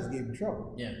black fighters gave him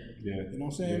trouble. Yeah. Yeah. You know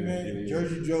what I'm saying, Yeah, man? yeah.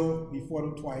 Jersey Joe, he fought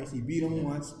him twice. He beat him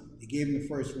once. He gave him the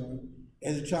first one.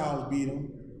 Ezra Charles beat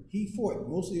him. He fought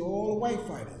mostly all the white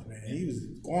fighters, man. He was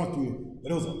going through it. But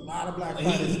there was a lot of black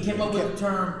fighters. He came up with the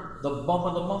term the Bum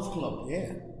of the Month Club.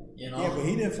 Yeah. You know? Yeah, but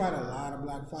he didn't fight a lot of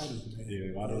black fighters, man.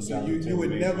 Yeah, a lot of So guys you with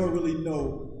would intimidation. never really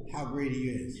know how great he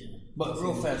is. But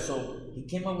real fast, so he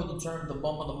came up with the term the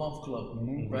Bum of the Month Club,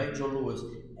 right? Joe Louis.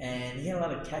 And he had a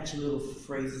lot of catchy little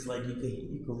phrases like you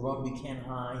could run, you can't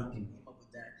hide. He came up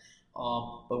with that.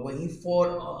 But when he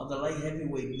fought the light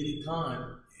heavyweight Billy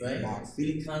Khan, right? Box.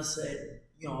 Billy Khan said,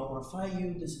 I want to fight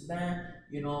you, this and that.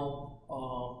 you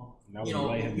know, That was you a know,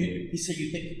 light heavyweight. he said,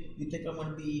 you think I'm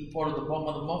gonna be part of the Bum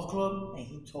of the Month Club? And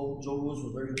he told Joe Louis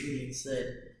was very witty and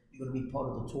said, you're gonna be part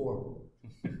of the tour.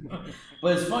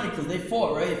 But it's funny because they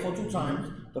fought, right? They fought 2 times.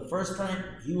 The first time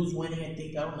he was winning, I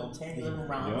think, 10, 11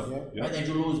 rounds. Yep. Right then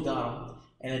Joe Louis got him.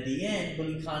 And at the end,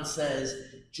 Billy Khan says,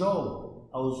 Joe,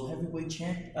 I was heavyweight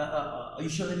champ. You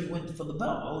should let me win for the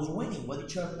belt. I was winning. Why did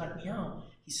you try to knock me out?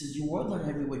 He says, you were the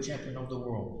heavyweight champion of the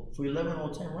world for 11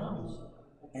 or 10 rounds.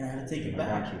 And I had to take it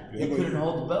back. Yeah, He couldn't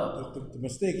hold the belt. The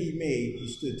mistake he made, he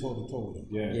stood toe to toe with him.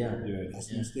 Yeah. That's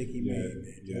the mistake he made,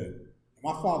 man. Yeah.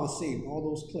 My father saved all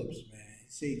those clips, man.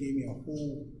 He gave me a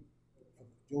whole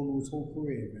Joe Louis' whole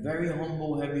career, man. Very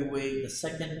humble heavyweight, the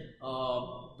second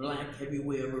black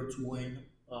heavyweight ever to win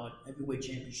heavyweight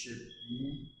championship.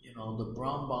 Mm-hmm. You know, the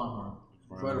Brown Bomber,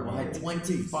 incredible. Had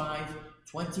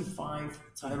 25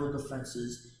 title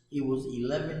defenses. He was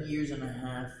 11 years and a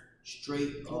half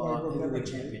straight heavyweight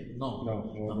champion.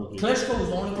 No. Klitschko was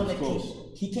the only one that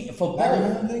he came for both.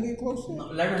 Larry Holmes didn't get close to him? No,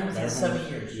 Larry Holmes had 7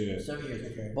 years. Yeah. 7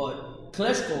 years. Okay. But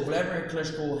Vladimir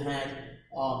Klitschko had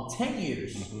 10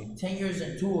 years. 10 years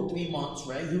and 2 or 3 months,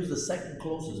 right? He was the second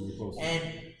closest. And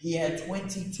he had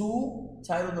 22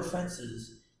 title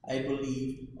defenses, I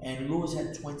believe, and Lewis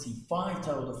had 25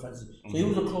 title defenses. So he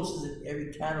was the closest in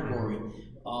every category.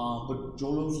 But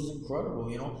Joe Louis was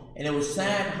incredible, you know. And it was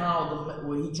sad how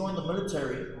when he joined the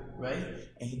military, right,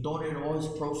 and he donated all his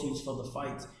proceeds for the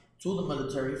fights to the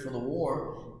military for the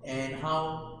war, and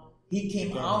how he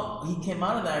came out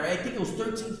of that, right? I think it was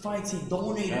 13 fights he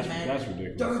donated, man. That's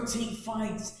ridiculous. 13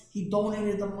 fights. He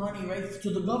donated the money, right, to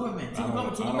the government, to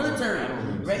the military,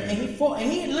 right? And he fought,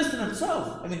 and he enlisted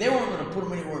himself. I mean, they weren't going to put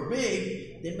him anywhere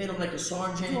big. They made him like a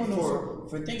sergeant for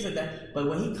things like that. But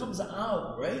when he comes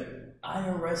out, right,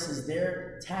 IRS is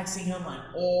there taxing him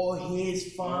on all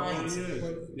his fights.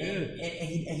 And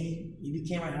he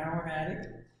became a heroin addict.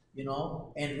 You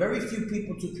know, and very few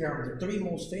people took care of him. The 3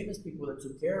 most famous people that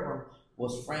took care of him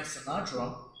was Frank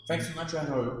Sinatra. Frank Sinatra had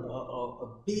a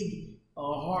big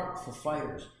heart for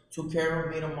fighters. Took care of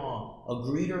him, made him a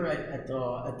greeter at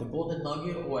the Golden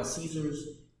Nugget or at Caesars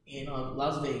in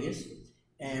Las Vegas.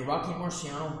 And Rocky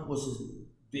Marciano was his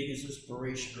biggest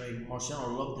inspiration, right?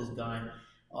 Marciano loved this guy.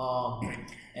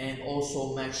 And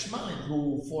also Max Schmeling,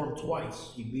 who fought him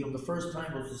twice. He beat him the first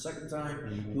time, it was the second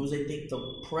time. He was, I think, the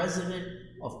president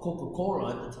of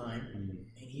Coca-Cola at the time. And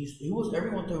he was,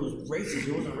 everyone thought he was racist.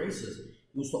 He wasn't racist.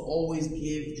 He used to always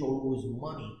give Joe Louis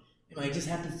money. You know, it just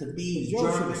happens to be Joe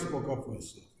should German. have spoke up for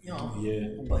himself. You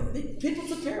know, but people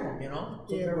took care of him, you know.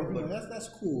 But, you know, that's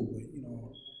cool, but you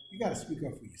know, you gotta speak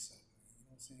up for yourself. You know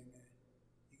what I'm saying, man?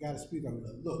 You gotta speak up.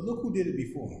 Look who did it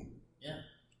before him. Yeah.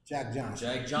 Jack Johnson.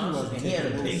 Jack Johnson, he had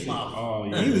a big mouth. Oh,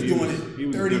 yeah. He was doing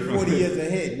it 30, 40 years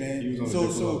ahead, man. He was on a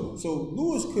different level. So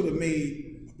Lewis could have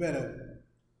made a better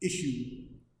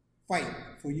fight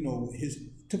for, you know,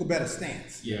 took a better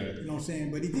stance. Yeah. You know what I'm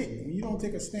saying? But he didn't. When you don't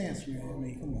take a stance, man, I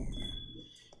mean, come on, man.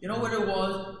 You know what it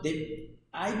was?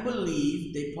 I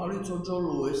believe they probably told Joe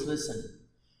Louis, listen,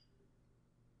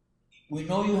 we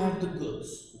know you have the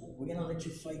goods. We're going to let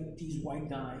you fight these white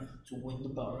guys to win the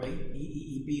belt, right?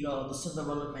 He beat the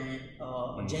Cinderella Man,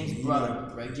 James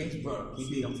Braddock, right? James Braddock, he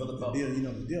beat him for the belt. The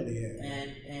deal he had.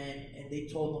 And they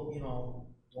told him, you know,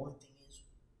 the only thing is,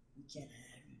 we can't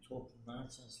have you talking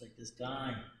nonsense like this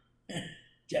guy.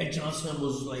 Jack Johnson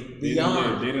was like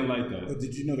beyond. They didn't like that. But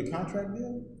did you know the contract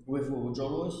deal? With Joe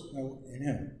Louis? No, and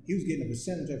him. He was getting a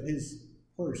percentage of his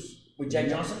purse. With Jack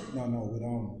Johnson? No, with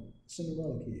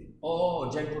Cinderella Kid. Oh,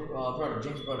 James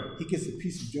Braddock. He gets a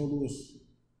piece of Joe Louis'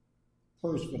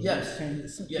 purse for yes. 10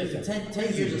 for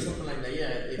 10 years or something like that.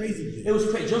 Yeah. Crazy. It was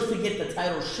crazy just to get the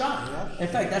title shot. Yeah. In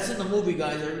fact, that's in the movie,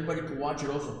 guys. Everybody could watch it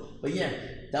also. But yeah,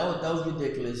 that was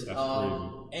ridiculous. That's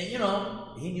crazy. And you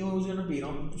know, he knew he was gonna beat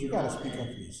him. You gotta speak up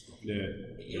for yourself. Yeah.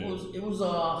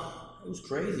 It was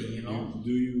crazy, you know. Do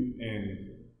you?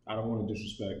 And I don't want to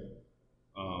disrespect,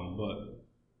 but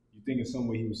you think in some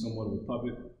way he was somewhat of a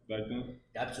puppet back then?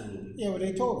 Absolutely. Yeah, well,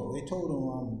 they told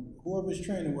him. Whoever his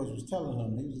trainer was telling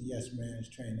him he was a yes man. His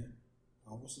trainer.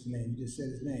 What's his name? You just said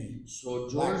his name. So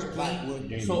George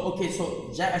Blackwood.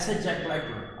 I said Jack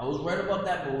Blackburn. I was right about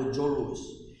that, but with Joe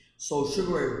Louis. So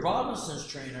Sugar Ray Robinson's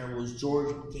trainer was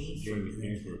George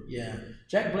Gainford. Yeah.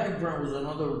 Jack Blackburn was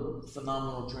another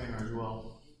phenomenal trainer as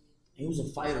well. He was a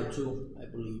fighter too, I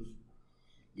believe.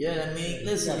 Yeah, I mean,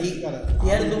 listen, he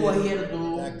had to do what he had to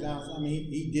do. Jack Johnson, I mean,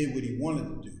 he did what he wanted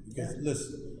to do. Because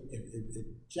listen, if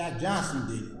Jack Johnson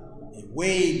did it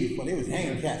way before, they was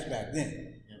hanging cats back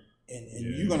then.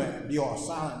 And you're gonna be all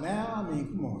silent now? I mean,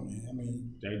 come on, man. I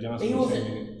mean, Jack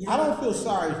Johnson I don't feel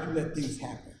sorry if you let things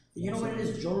happen. You know what it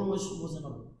is? Joe Louis was in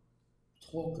a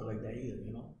talker like that either,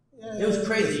 you know. Yeah, It was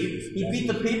crazy. He beat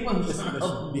the people and listen,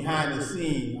 behind the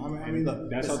scene. I mean, look.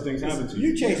 That's how things happen to you.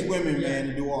 You chase women, man,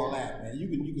 and do all that, man. You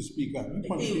can speak up. You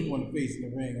punch people in the face in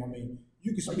the ring. I mean,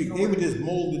 you can speak. They were just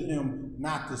molded him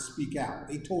not to speak out.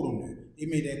 They told him that. They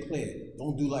made that clear.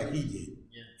 Don't do like he did.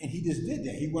 Yeah. And he just did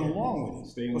that. He went along with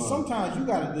it. Stay in But line. sometimes you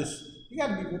gotta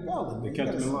be rebellious. They You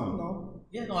kept gotta, him in line. You know,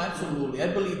 Yeah, no, absolutely. I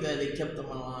believe that they kept him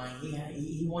in line.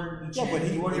 He wanted to be yeah,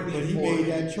 champion. He wanted to be but he important.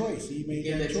 made that choice. He made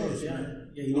Yeah, that that choice, choice, yeah. man.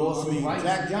 Yeah, he You know, lost I mean, some rights.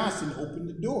 Jack Johnson opened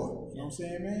the door. You know what I'm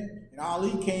saying, man? And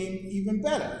Ali came even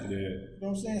better. Yeah. You know what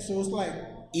I'm saying? So it's like,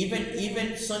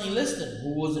 Even Sonny Liston,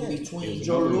 who was in Yeah. between Yeah,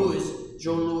 Joe another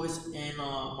Louis and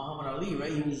Muhammad Ali,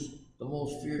 right? He was the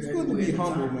most feared it's good to heavyweight be at the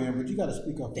humble, time. man, but you gotta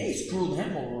speak up. They screwed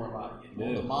him over a lot. You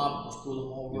know? Yeah. The mob screwed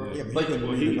him over. Yeah, but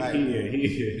Well,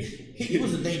 he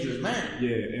was a dangerous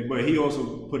man. but he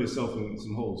also put himself in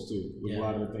some holes too with Yeah. a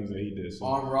lot of the things that he did. So.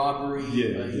 Armed robbery.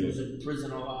 Yeah, He yeah. was in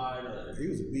prison a lot. He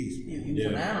was a beast, man. He was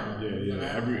an animal. He was an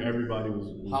animal. Everybody was.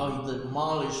 How he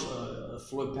demolished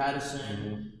Floyd Patterson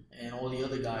Mhm. and all the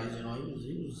other guys. You know,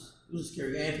 he was a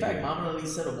scary guy. In fact, Muhammad Ali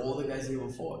said of all the guys he ever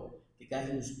fought, the guy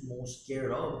he was most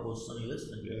scared of was Sonny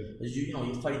Liston. Yeah. Because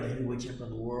you're fighting the heavyweight champion of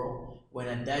the world. When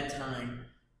at that time,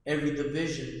 every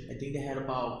division, I think they had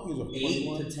about He was a 8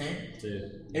 21. to 10.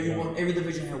 Yeah. Every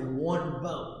division had one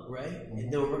belt, right?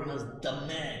 And they were recognized as the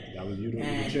man. That was you, the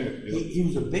And champ. Yeah. he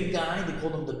was a big guy. They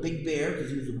called him the Big Bear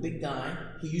because he was a big guy.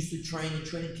 He used to train in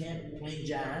training camp playing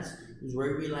jazz. He was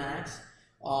very relaxed.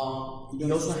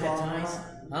 He also had ties.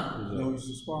 Huh? You know, he used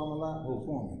to spar him a lot.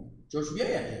 Foreman. George,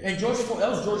 and that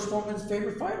was George Foreman's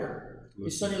favorite fighter.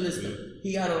 Is Sonny Liston. Yeah.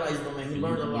 He idolized him and he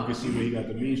learned a lot. You can see where he got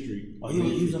the mean streak. Oh, he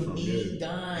was a from. mean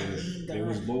guy, Yeah. mean guy. It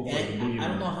was both like And mean. I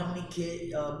don't know how many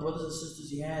brothers and sisters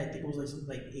he had. I think it was like something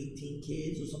like 18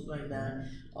 kids or something like that.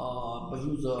 But he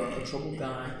was a troubled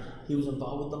guy. He was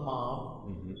involved with the mob.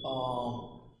 Mhm.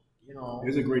 You know,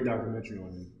 There's a great documentary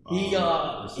on him.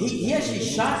 he actually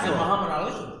shot at Muhammad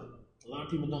Ali. A lot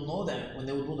of people don't know that. When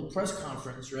they were doing the press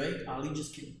conference, right? Ali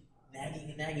just kept nagging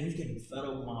and nagging. He was getting fed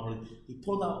up with Muhammad Ali. He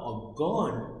pulled out a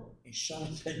gun and shot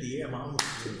him in the air. Muhammad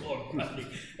took off running.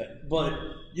 But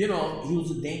he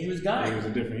was a dangerous guy. He was a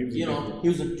different. He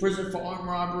was in prison for armed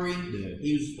robbery. Yeah.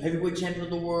 He was heavyweight champion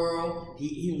of the world.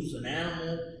 He was an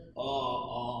animal.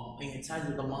 And he had ties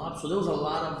with the mob. So there was a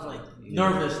lot of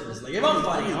nervousness. Like if I'm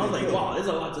fighting, I was like, wow, there's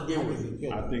a lot to deal with.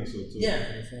 I think so too. Yeah.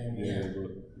 Yeah.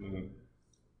 But,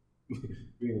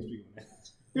 we ain't gonna speak on that.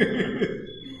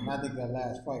 And I think that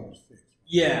last fight was fixed.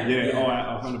 Yeah.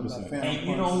 Yeah. 100%. And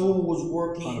you know who was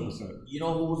working? 100%. You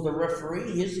know who was the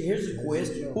referee? Here's a quiz.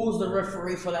 Who was the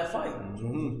referee for that fight?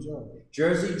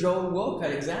 Jersey Joe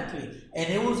Walcott, exactly. And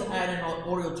it was at an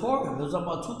auditorium. There was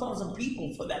about 2,000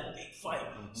 people for that big fight.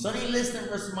 Sonny Liston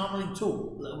versus Muhammad Ali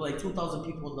too. Like 2,000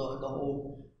 people in the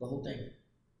whole thing.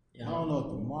 I don't know if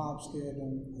the mob scared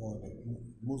them or the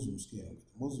Muslims scared them.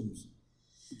 The Muslims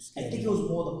I scared think it them. was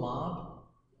more the mob.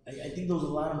 I think there was a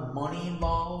lot of money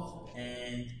involved,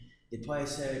 and they probably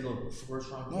said, "Look,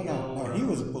 first round." No. He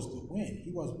was supposed to win.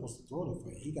 He wasn't supposed to throw the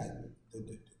fight. He got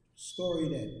the story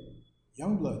that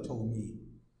Youngblood told me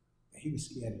that he was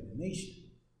scared of the nation.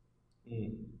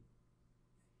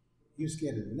 He was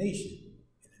scared of the nation,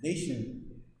 and the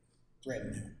nation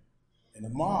threatened him, and the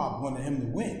mob wanted him to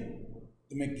win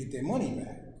to get their money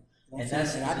back. You know what I'm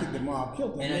saying? And I think the mob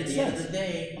killed him. And at the end of the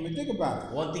day, I mean, think about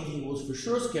it. one thing he was for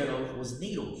sure scared of was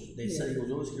needles. They said he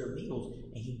was always scared of needles,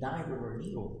 and he died over a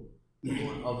needle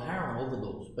of heroin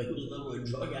overdose. But he was never a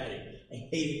drug addict and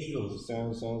hated needles.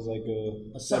 Sounds like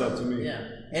a setup to me. Yeah,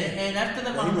 and after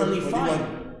the Muhammad Ali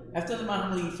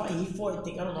fight, he fought.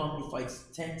 I don't know how many fights,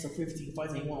 10 to 15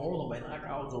 fights, and he won all of them by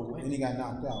knockouts or wins. And he got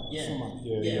knocked out. Yeah.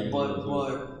 Somebody.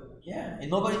 But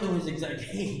and nobody knew his exact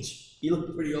age. He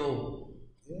looked pretty old.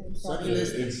 Sonny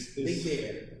Liston, Big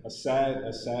Bear. A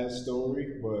sad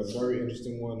story, but a very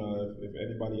interesting one. If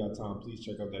anybody got time, please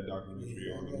check out that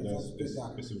documentary on him.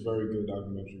 It's a very good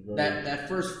documentary. That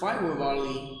first fight with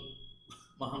Ali,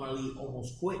 Muhammad Ali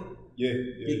almost quit.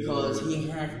 Because he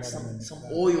had some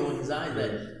oil in his eyes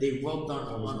that they rubbed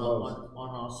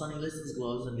on Sonny Liston's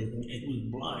gloves, and he was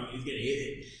blind. He was getting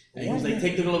hit, and he was like,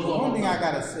 "Take the gloves off." One thing I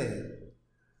gotta say,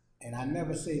 and I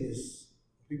never say this.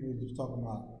 People are just talking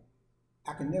about.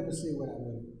 I can never say what I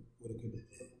would have could have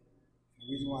did. The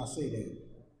reason why I say that,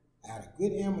 I had a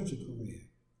good amateur career.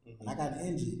 When I got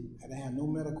injured, I didn't have no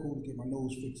medical to get my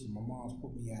nose fixed, and my mom's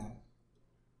put me out.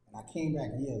 And I came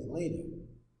back years later.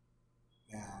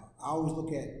 Now, I always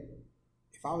look at,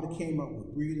 if I would have came up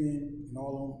with Breland and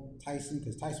all of them, Tyson,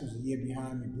 because Tyson was a year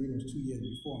behind me, Breland was 2 years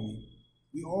before me,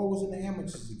 we all was in the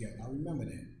amateurs together. I remember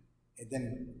that. And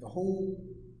then the whole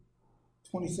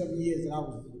 27 years that I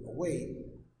was away,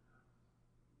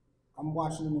 I'm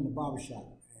watching him in the barbershop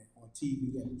on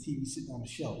TV. Got the TV sitting on the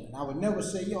shelf, and I would never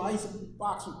say, "Yo, I used to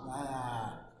box with."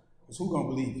 Nah, because who gonna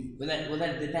believe you? Did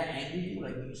that anger you?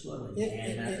 Like when you saw like,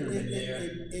 man, I could have been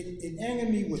there. It angered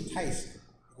me with Tyson,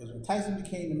 because when Tyson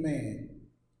became the man,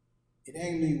 it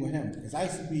angered me with him, because I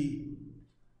used to be.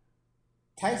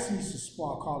 Tyson used to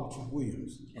spar Carl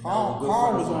Williams.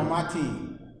 Carl was on my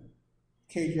team,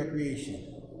 Cage Recreation.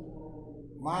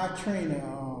 My trainer,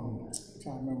 I'm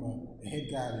trying to remember the head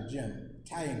guy at the gym,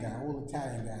 Italian guy, old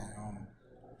Italian guy.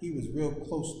 He was real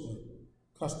close to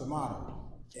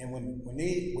Customato. And when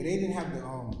they didn't have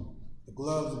the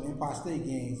gloves and Empire State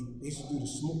games, they used to do the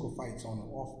smoker fights on the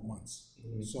off months.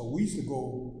 Mm-hmm. So we used to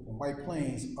go from White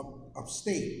Plains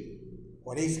upstate,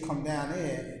 or they used to come down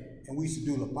there, and we used to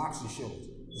do the boxing shows.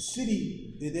 The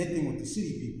city did their thing with the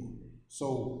city people.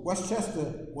 So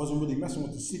Westchester wasn't really messing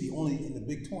with the city, only in the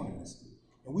big tournaments.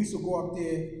 And we used to go up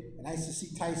there, and I used to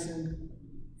see Tyson,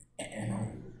 and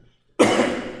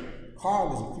Carl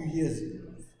was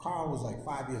Carl was like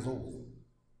 5 years old.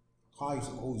 Carl used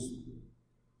to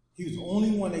he was the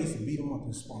only one that used to beat him up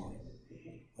in sparring.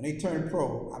 When they turned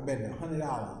pro, I bet $100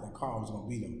 that Carl was gonna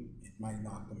beat him. It might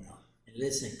knock him out. And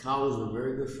listen, Carl was a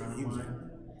very good friend of mine.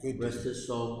 Good rest his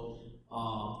soul.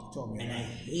 And I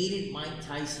hated Mike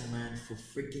Tyson, man, for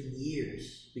freaking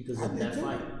years because of that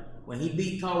fight. When he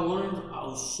beat Carl Williams, I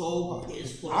was so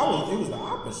pissed off. It was the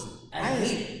opposite.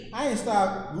 I ain't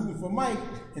started rooting for Mike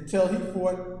until he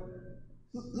fought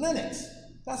Lennox.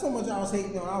 That's how much I was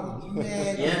hating on. I was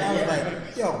mad. I was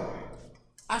like, yo,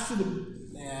 I should have.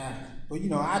 Nah. But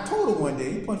I told him one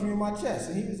day, he punched me in my chest,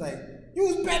 and he was like, "You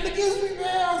was betting against me,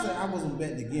 man." I was like, "I wasn't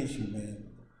betting against you, man.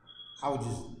 I was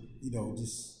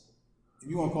just, if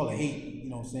you want to call it hate, you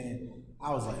know what I'm saying?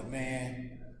 I was like,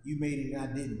 man, you made it and I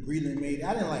didn't. Breland made it.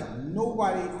 I didn't like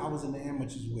nobody I was in the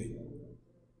amateurs with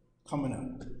coming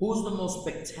up. Who was the most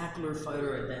spectacular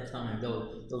fighter at that time?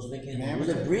 Those making was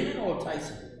it Breland or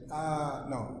Tyson?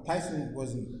 No, Tyson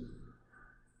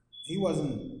he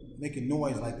wasn't making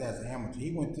noise like that as an amateur.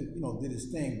 He went to, did his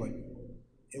thing, but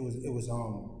it was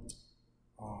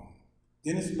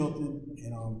Dennis Milton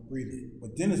and Breland.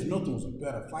 But Dennis Milton was a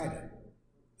better fighter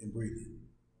than Breland.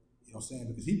 You know what I'm saying?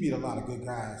 Because he beat a lot of good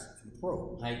guys in the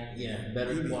pro.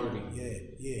 Better quality.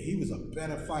 Yeah, he was a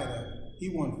better fighter. He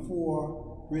won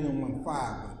 4, Breland won 5,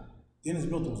 but Dennis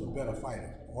Milton was a better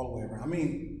fighter all the way around. I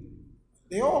mean,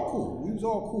 they all cool. We was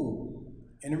all cool.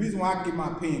 And the reason why I give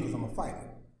my opinion because I'm a fighter.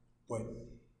 But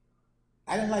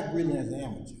I didn't like Breland as an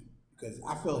amateur because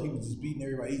I felt he was just beating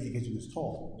everybody easy because he was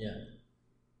tall. Yeah.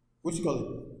 Which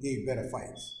gave better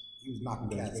fights. He was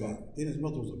knocking cats out. Dennis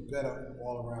Milton was a better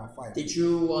all-around fighter. Did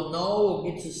you know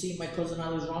or get to see my cousin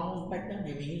Alex Ramos back then? I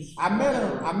mean, I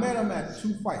met him at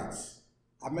 2 fights.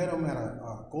 I met him at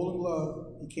a Golden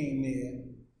Glove. He came there,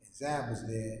 and Zab was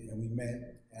there, and we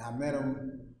met. And I met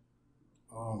him.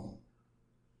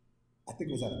 I think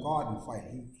it was at a Garden fight.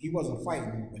 He wasn't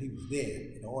fighting, but he was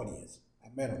there in the audience. I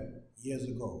met him years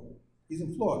ago. He's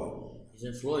in Florida. He's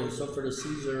in Florida. He suffered a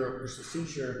seizure a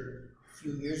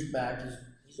few years back.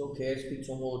 He's okay. I speak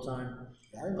to him all the time.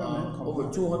 I remember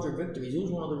over 200 victories. He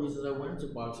was one of the reasons I went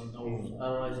into boxing. I was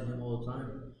idolizing him all the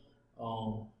time.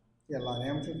 He had a lot of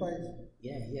amateur fights?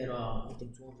 Yeah, he had I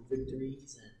think 200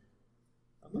 victories and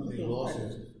I don't know how many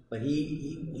losses. But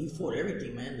he fought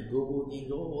everything, man. The Google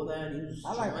games, all that. He was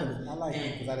tremendous. I like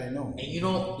him because I didn't know. And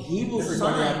he was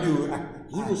signed.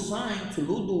 He was signed to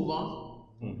Lou Duval,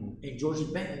 and Georgie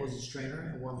Benton was his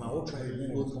trainer, and one of my old trainers,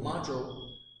 Louis Camacho,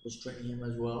 was training him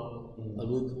as well.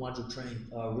 Louis Camacho trained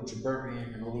Richard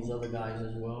Berman and all these other guys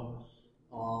as well.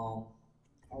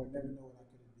 I would never know what I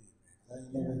could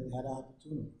have did, man. I never had an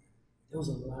opportunity. There was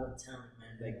a lot of talent,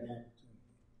 man, back then.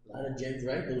 A lot of gems,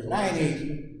 right? There was a lot of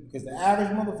gems. Because the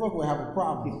average motherfucker will have a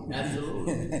problem.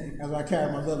 Absolutely. That's why I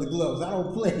carry my leather gloves. I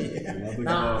don't play.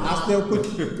 I still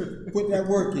put that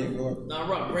work in, bro. Now,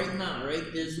 Rob, right now,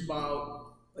 there's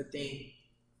about, I think,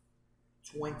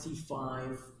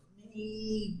 25,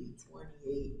 maybe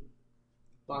 28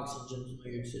 boxing gyms in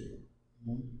New York City.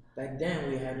 Back then,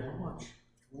 we had how much?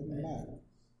 Wasn't a lot.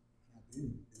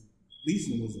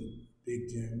 Leeson was a big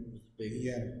gym. He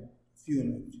had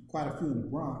quite a few in the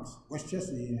Bronx.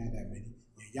 Westchester didn't have that many.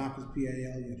 Yonkers PAL, you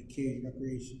had the Cage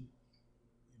Recreation,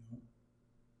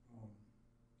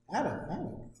 I had a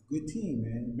good team,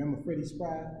 man. Remember Freddie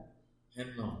Spry?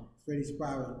 No. Freddie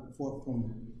Spry fought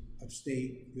from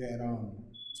upstate. You had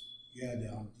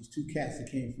these 2 cats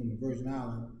that came from the Virgin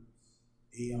Island.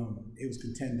 They was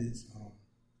contenders.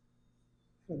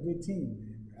 Had a good team,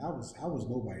 man. I was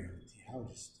nobody on the team. I was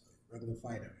just a regular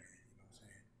fighter, man. You know what I'm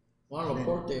saying? Juan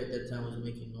Laporte at that time was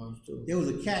making noise too. There was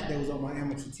a cat that was on my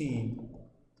amateur team,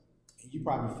 and you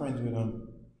probably friends with him.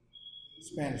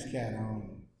 Spanish cat,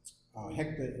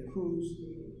 Hector Cruz.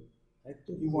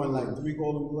 He won like 3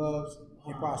 Golden Gloves,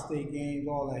 Empire State games,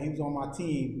 all that. He was on my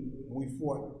team when we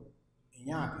fought in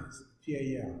Yonkers,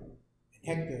 PAL. And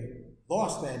Hector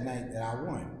lost that night that I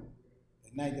won.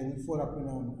 The night that we fought up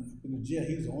in the jail,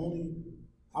 I was the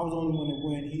only one to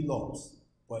win, he lost.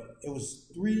 But it was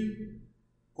 3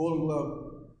 Golden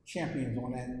Glove champions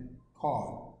on that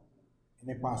card, and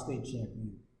Empire State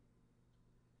champion.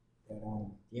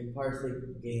 The Empire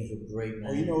State games were great,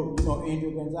 man. Oh, you know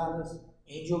Angel Gonzalez?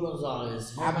 Angel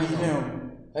Gonzalez. I beat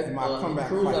him in my comeback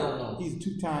Cruz, fight. I don't know. He's a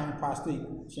 2-time Empire State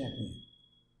champion,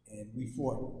 and we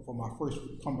fought for my first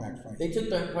comeback fight. They took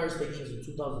the Empire State games in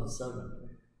 2007.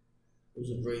 It was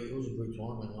a great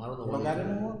tournament. I don't know They don't got it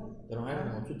anymore? They don't have it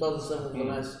anymore. 2007 was the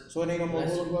last. So it ain't no more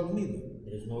Golden Gloves neither.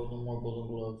 There's no more Golden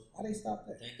Gloves. Why they stop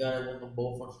that? Thank God I won them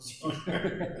both on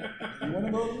You want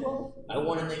a Golden Glove? I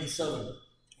won in 97.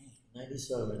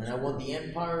 97. And I won the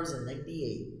Empires in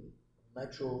 98.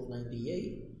 Metro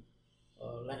 98.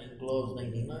 Latin Gloves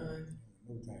 99.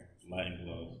 No time. Latin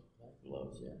gloves. Latin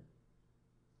Gloves, yeah.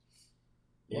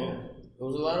 Yeah. There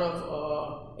was a lot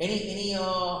of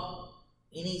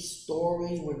any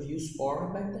stories with you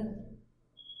sparring back then?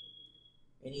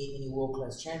 Any world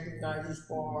class champion guys you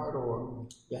sparred or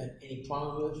you had any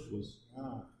problems with?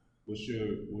 What's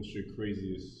your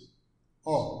craziest?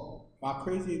 Oh, my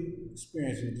crazy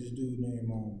experience with this dude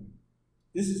named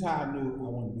this is how I knew I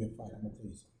wanted to be a fighter. I'm gonna tell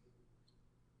you something.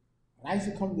 When I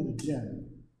used to come to the gym,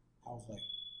 I was like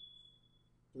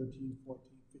 13, 14,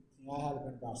 15. I had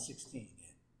been about 16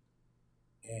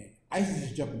 then. And I used to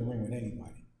just jump in the ring with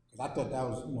anybody. Because I thought that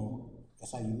was,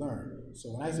 that's how you learn. So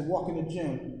when I used to walk in the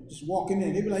gym, just walking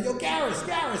in, they'd be like, yo,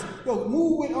 Garris, yo,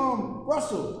 move with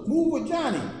Russell, move with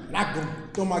Johnny. And I go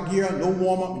throw my gear on, no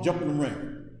warm up, and jump in the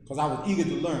ring. Because I was eager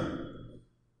to learn.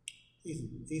 They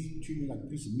used to treat me like a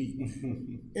piece of meat.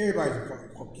 Everybody's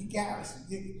like, oh, Garris.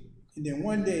 And then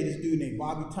one day, this dude named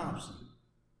Bobby Thompson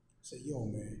said, yo,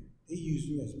 man, they use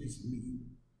you as a piece of meat,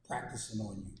 practicing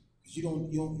on you. Because you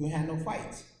don't have no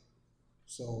fights.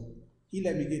 So he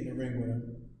let me get in the ring with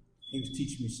him. He was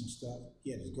teaching me some stuff.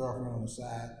 He had his girlfriend on the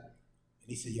side. And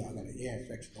he said, yo, I got an ear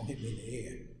infection. Don't hit me in the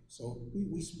ear. So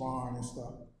we sparring and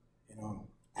stuff. And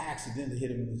I accidentally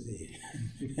hit him in his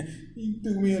head. He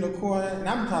threw me in the corner. And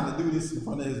I'm trying to do this in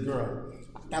front of his girl.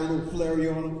 Got a little flurry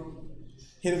on him.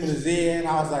 Hit him in his ear. And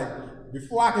I was like,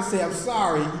 before I could say I'm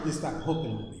sorry, he just started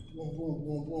hooking with me. Boom, boom,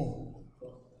 boom, boom.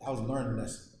 That was a learning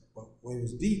lesson. But when it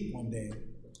was deep one day,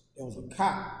 there was a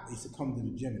cop that used to come to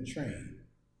the gym and train.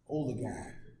 Older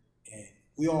guy. And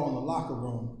we all in the locker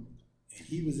room, and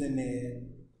he was in there,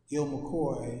 Gil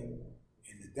McCoy,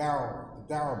 and the Darrell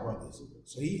brothers.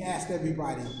 So he asked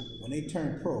everybody, when they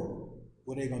turned pro,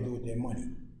 what they gonna do with their money.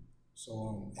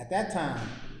 So at that time,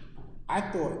 I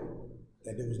thought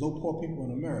that there was no poor people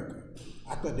in America.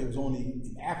 I thought there was only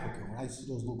in Africa. When I see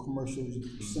those little commercials,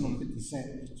 send them 50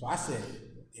 cents. So I said,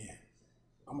 yeah,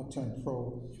 I'm gonna turn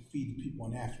pro and feed the people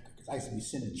in Africa. Because I used to be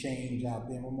sending change out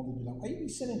there. My mother would be like, why you be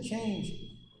sending change?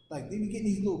 Like, they be getting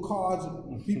these little cards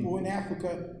of people in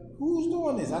Africa. Who's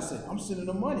doing this? I said, I'm sending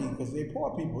them money because they're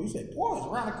poor people. He said, poor is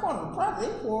around the corner. Probably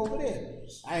they poor over there.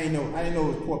 I didn't know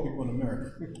it was poor people in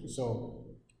America. So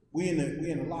we in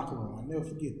the locker room. I'll never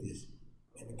forget this.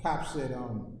 And the cop said,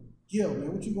 Gil,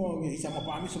 man, what you going to get? He said, I'm going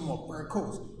to buy me some more fur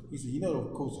coats. He said, you know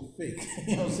those coats are fake.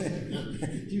 You know what I'm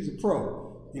saying? He was a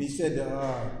pro. And he said to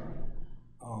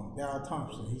Darrell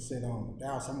Thompson, he said, Darrell,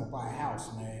 I'm going to buy a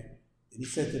house, man. And he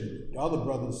said to the other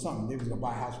brothers something, they was gonna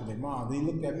buy a house with their mom. Then he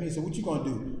looked at me and said, what you gonna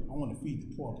do? I wanna feed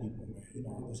the poor people, man.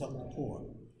 Let's help the poor.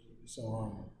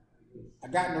 So I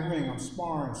got in the ring, I'm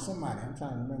sparring somebody, I'm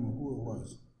trying to remember who it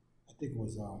was. I think it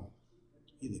was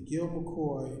either Gil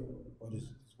McCoy or this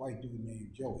white dude named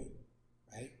Joey,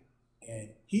 right? And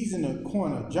he's in the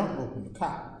corner jump roping the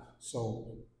cop.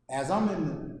 So as I'm in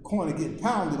the corner getting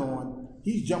pounded on,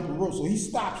 he's jumping rope, so he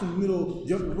stops in the middle,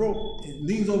 jumping rope, and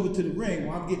leans over to the ring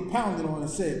while I'm getting pounded on and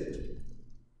said,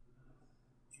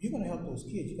 if you're gonna help those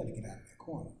kids, you gotta get out of that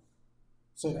corner.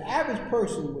 So the average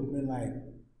person would have been like,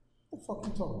 what the fuck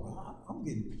you talking about? I'm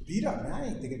getting beat up, man. I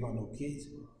ain't thinking about no kids.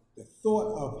 The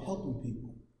thought of helping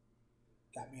people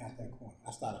got me out that corner.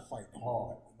 I started fighting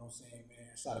hard, you know what I'm saying, man?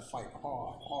 I started fighting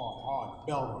hard,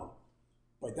 bell rung.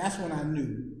 But that's when I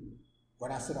knew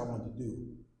what I said I wanted to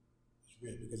do.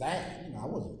 Because I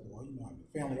wasn't poor,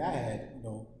 the family I had,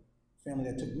 family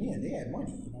that took me in, they had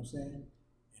money, you know what I'm saying?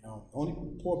 The only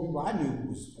poor people I knew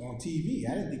was on TV.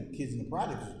 I didn't think the kids in the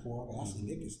projects was poor, but I said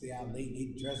they could stay out late,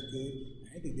 they dress good.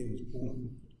 I didn't think they was poor.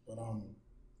 But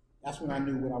that's when I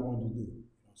knew what I wanted to do. You know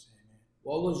what I'm saying, man?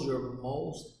 What was your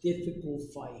most difficult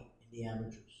fight in the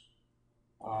amateurs?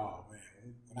 Oh man,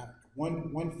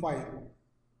 one fight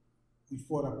we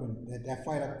fought up in that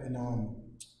fight up in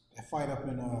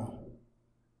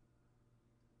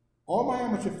all my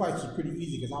amateur fights was pretty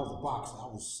easy because I was a boxer. I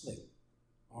was slick.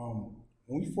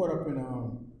 When we fought up in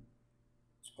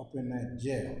that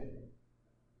jail,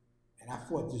 and I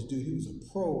fought this dude. He was a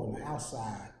pro on the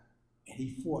outside, and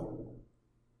he fought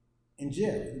in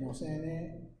jail. You know what I'm saying,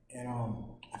 man? And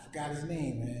I forgot his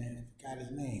name, man.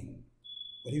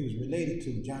 But he was related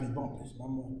to Johnny Bumpus.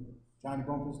 Remember Johnny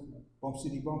Bumpus? Bump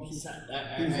City Bump City?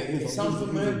 It sounds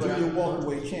familiar, but he was a junior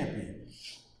welterweight champion.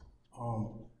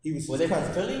 He was his cousin.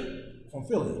 From Philly? From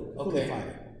Philly. Okay. Philly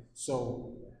fighter.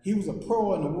 So he was a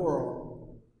pro in the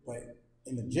world, but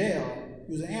in the jail,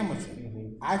 he was an amateur.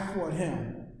 I fought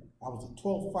him. I was the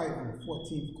 12th fight on the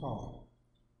 14th card,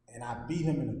 and I beat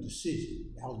him in a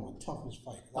decision. That was my toughest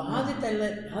fight. But how did they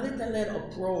let a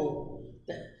pro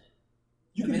that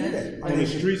you can do that on the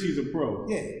streets? He's a pro.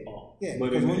 Yeah, yeah.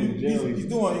 But because in jail, he's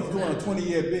doing a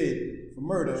 20-year bid for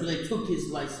murder. So they took his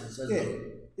license as yeah.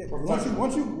 Once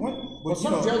you but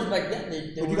some jails back then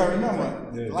they but you gotta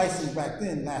remember the license back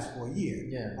then lasts for a year.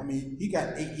 Yeah. I mean, he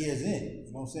got 8 years in.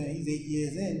 You know what I'm saying? He's 8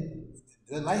 years in.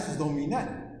 The license don't mean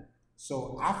nothing.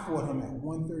 So I fought him at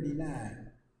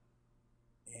 139,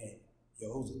 and it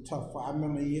was a tough fight. I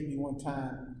remember he hit me one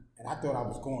time, and I thought I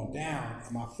was going down,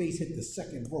 and my face hit the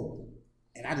second rope,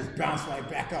 and I just bounced right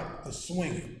back up to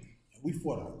swinging. And we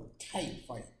fought a tight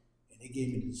fight, and they gave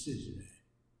me the decision, man.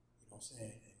 You know what I'm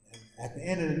saying? And at the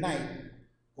end of the night,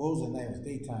 well, it was the night, it was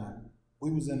daytime.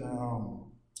 We was in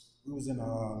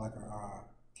like a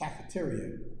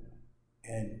cafeteria,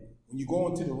 and when you go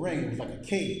into the ring, it was like a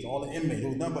cage, all the inmates, there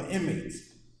was a number of inmates.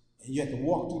 And you had to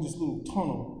walk through this little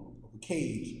tunnel of a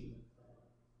cage.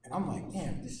 And I'm like,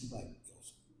 damn, this is like,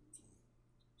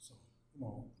 so you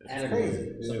know, it's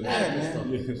crazy. Yeah,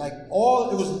 man. Like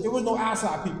there was no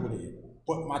outside people there,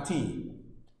 but my team.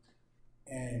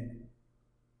 And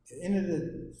at the end of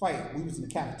the fight, we was in the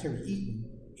cafeteria eating,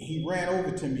 and he ran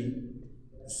over to me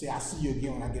and said, I'll see you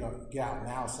again when I get out on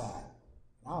the outside.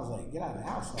 I was like, get out of the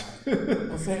outside. You know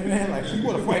what I'm saying, man, like, you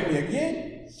want to fight me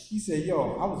again? He said,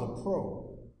 yo, I was a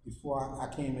pro before I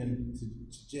came into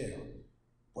jail.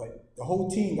 But the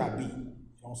whole team got beat. You know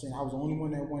what I'm saying? I was the only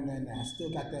one that won that, and I still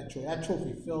got that trophy. That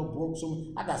trophy broke so much.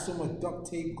 I got so much duct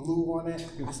tape, glue on it.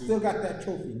 I still got that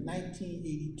trophy,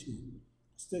 1982.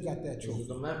 Still got that trophy.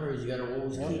 The memories you gotta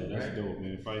always keep, That's right? dope,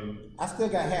 man. Fighting. I still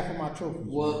got half of my trophies.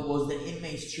 Was the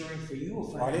inmates cheering for you or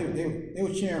for him? They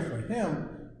were cheering for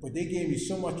him. But they gave me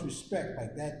so much respect,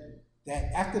 like that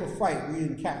after the fight, we were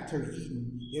in the cafeteria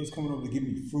eating, they was coming over to give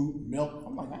me fruit, milk.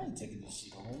 I'm like, I ain't taking this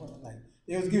shit home. Like,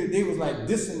 they was like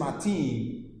dissing my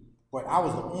team, but I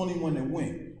was the only one that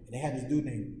went. And they had this dude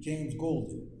named James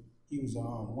Golden. He was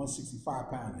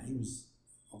 165 pounder. He was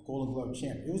a Golden Glove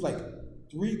champion. It was like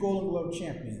 3 Golden Glove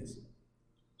champions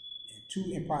and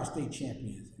 2 Empire State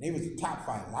champions. And they was the top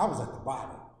fighters. I was at the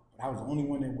bottom, but I was the only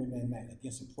one that went that night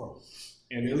against a pro.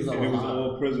 And it was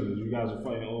all prisoners. You guys were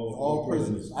fighting all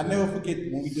prisoners. I never forget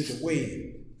when we did the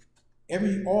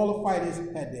weigh-in. All the fighters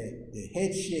had their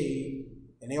head shaved,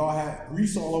 and they all had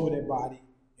grease all over their body,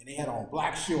 and they had on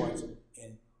black shorts.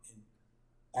 And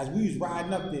as we was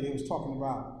riding up there, they was talking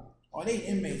about, oh, they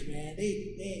inmates, man.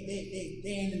 They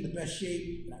ain't in the best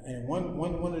shape. And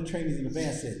one of the trainers in the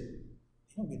van said,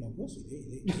 they don't get no pussy.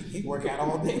 They work out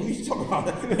all day. We talking about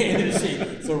the end of the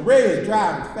shit. So Ray is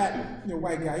driving, fat,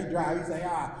 white guy. He drives. He's like,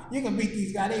 you can beat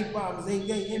these guys. They bombers.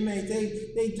 They inmates.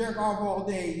 They jerk off all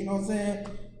day. You know what I'm saying?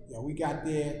 Yeah, we got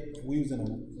there. We was in a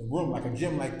room like a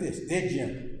gym like this, their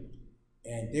gym,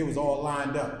 and they was all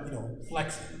lined up,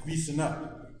 flexing, greasing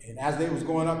up. And as they was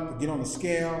going up to get on the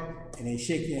scale, and they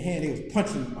shake their hand, they was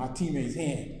punching our teammate's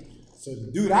hand. So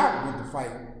the dude I went to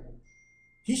fight,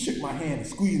 he shook my hand and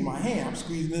squeezed my hand. I'm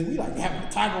squeezing it. We like having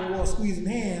a Tiger War squeezing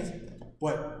hands,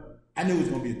 but I knew it was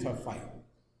gonna be a tough fight.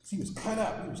 He was cut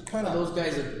up. Those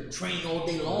guys are training all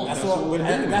day long.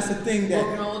 That's the thing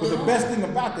but the best thing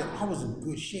about that, I was in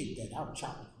good shape. That I was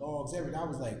chopping dogs, everything. I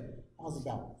was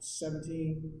about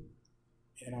 17,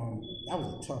 and that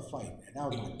was a tough fight. Man. That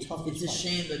was my toughest fight. It's a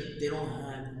shame that they don't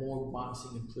have more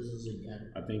boxing in prisons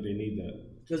again. I think they need that.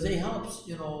 Because it helps,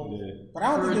 Yeah. But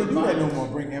I don't think they do that no more.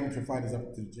 Bring amateur fighters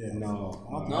up to the jail.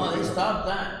 No, they stopped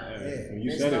that. Yeah. When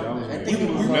you said it, I was like,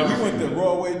 we went the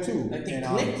raw way too. I think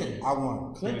Clinton. I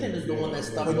won. Clinton is the one that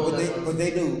stopped all that. But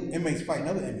they do inmates fighting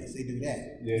other inmates. They do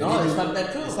that. Yeah. No, they stopped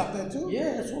that too. They stopped that too.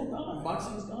 Yeah, that's all gone.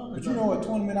 Boxing is gone. But you know what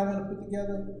tournament I want to put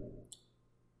together?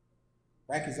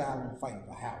 Rikers Island fighting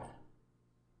for Howard.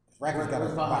 Rackets got a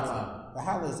Where's Valhalla?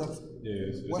 Valhalla is up. Yeah,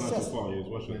 it's not Westchester. too far. Yeah, it's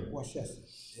Westchester. Westchester.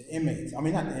 The inmates. I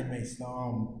mean, not the inmates. The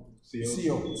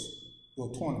COs. Do a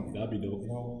tournament. That'd be dope. You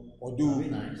know, or That'd do. be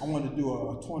nice. I want to do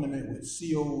a tournament with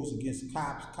COs against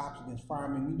cops, cops against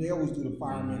firemen. They always do the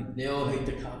firemen. They all hate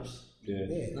the cops. Yeah.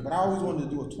 Yeah, but I always wanted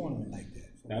to do a tournament like that.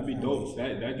 That'd be dope.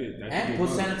 That could And put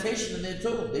sanitation in there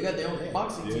too. They got their own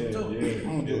boxing team too. Yeah.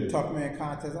 I'm gonna do a tough man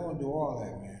contest. I want to do all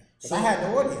that, man. Cause I had the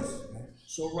audience, man.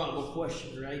 So, Rob, a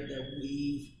question, right, that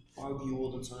we argue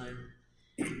all the time.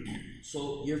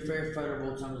 So, your favorite fighter of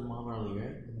all time is Muhammad Ali,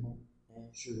 right? Mm-hmm.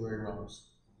 And Sugar Ray Robinson.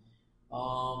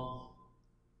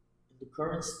 In the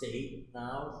current state,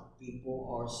 now people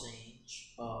are saying,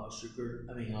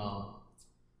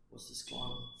 what's this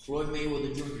called? Floyd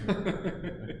Mayweather Jr.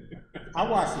 I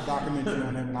watched the documentary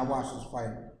on him and I watched his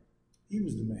fight. He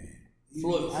was the man.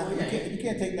 Floyd, you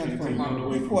can't take nothing from take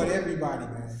him. He fought everybody,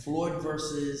 man. Floyd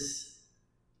versus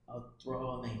a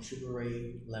thrower named Sugar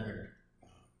Ray Leonard.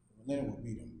 Leonard would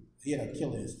beat him. He had a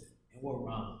killer instinct. And what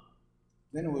round?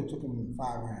 Leonard would took him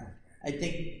 5 rounds. I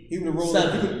think He would have rolled.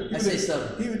 seven. I say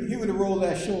 7. He would have rolled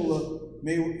that shoulder.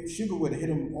 Sugar would have hit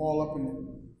him all up in the.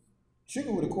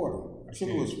 Sugar would have caught him.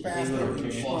 Sugar was faster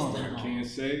and strong. I can't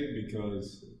say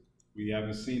because we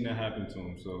haven't seen that happen to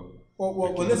him. So.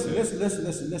 Well, listen.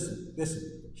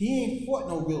 He ain't fought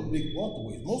no real big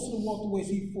welterweights. Most of the welterweights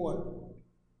he fought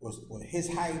was his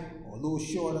height or a little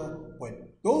shorter. But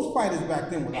those fighters back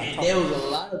then were like and tough. there was a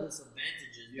lot of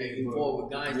disadvantages that you fought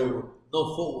with guys that were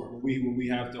no forward. What we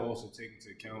have to also take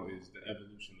into account is the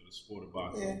evolution of the sport of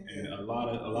boxing, and a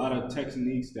lot of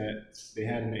techniques that they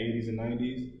had in the 80s and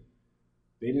 90s.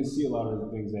 They didn't see a lot of the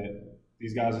things that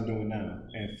these guys are doing now.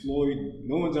 And Floyd,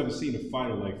 no one's ever seen a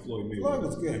fighter like Floyd Mayweather. Floyd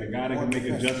was good. And a guy that can make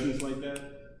adjustments like that.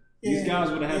 These guys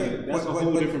would have had that's a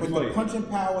whole different fight. The punching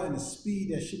power and the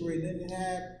speed that Sugar Ray Leonard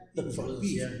had, he was a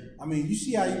beast. Yeah. I mean, you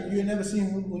see how you never seen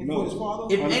him when he fought his father?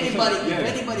 If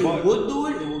anybody but would do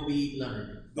it would be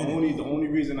Leonard. The only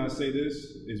reason I say this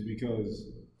is because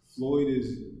Floyd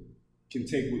can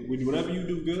take with whatever you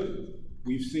do good.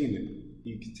 We've seen it.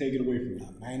 He can take it away from you.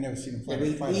 I ain't never seen him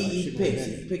fight. He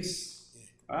picks.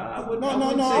 I wouldn't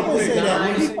say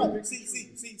that.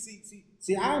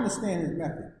 See, I understand his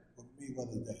method. What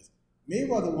Mayweather does.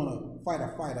 Mayweather want to fight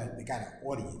a fighter that got an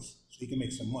audience so he can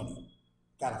make some money.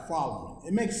 Got a following.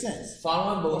 It makes sense.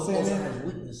 Following, but also has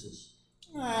weaknesses.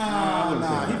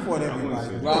 Nah, he fought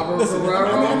everybody. Robert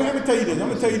Ferrero. Let me tell you this.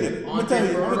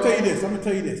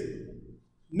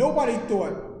 Nobody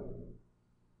thought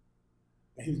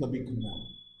that he was gonna beat Canelo.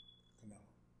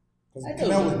 Because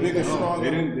Canelo was bigger, stronger.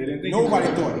 They didn't think nobody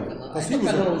thought it. Because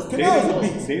Canelo's a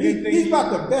beast. He's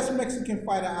about the best Mexican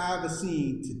fighter I ever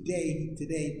seen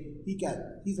today.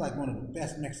 He's like one of the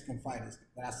best Mexican fighters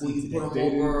that I've seen today. Put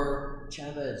him over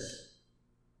Chavez.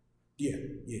 Yeah.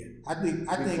 I think.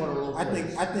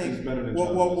 He's better than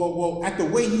Well, at the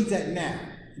way he's at now,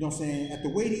 you know what I'm saying? At the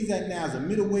way he's at now as a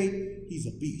middleweight, he's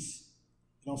a beast.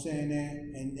 You know what I'm saying,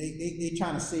 man? And they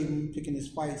trying to save him picking his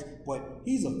fights, but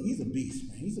he's a beast,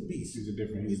 man. He's a beast. He's a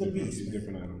beast. He's a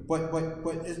different animal. But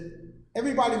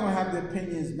everybody gonna have their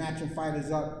opinions matching fighters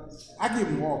up. I give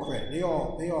them all credit. They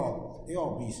all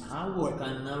beasts. How would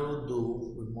Canelo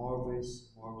do with Marvelous?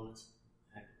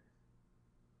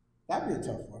 That'd be a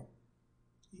tough one.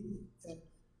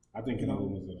 I think Canelo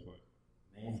wins that fight.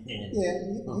 Man. Yeah,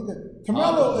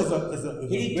 Canelo is a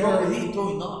he didn't throw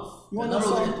enough.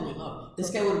 Canelo didn't throw enough. This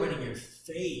guy would have been in your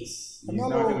face.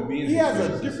 Canelo, he has a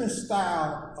different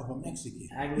style of a Mexican.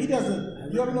 He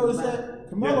doesn't. You ever notice that?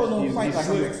 Canelo don't fight like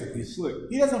a Mexican. He's slick.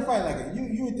 He doesn't fight like it.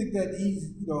 You would think that he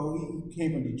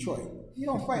came from Detroit. He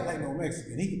don't fight like no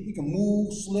Mexican. He can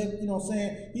move, slip. You know what I'm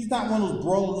saying? He's not one of those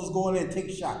brawlers that's going in and take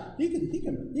a shot. He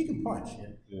can punch.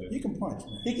 Yeah. He can punch,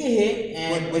 man. He can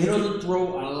hit, but he doesn't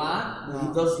throw a lot. When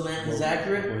he does land, he's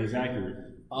accurate. Well, he's accurate.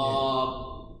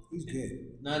 He's good.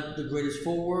 Not the greatest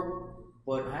footwork,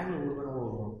 but Hagler would have been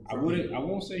over. I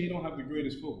won't say he don't have the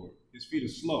greatest footwork. His feet are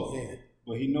slow. Yeah.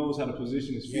 But he knows how to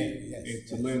position his feet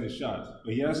to land his shots.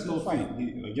 But he has slow feet.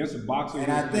 Against a boxer.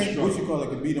 And I think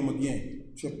can beat him again.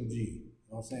 Triple G.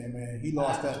 You know what I'm saying, man? He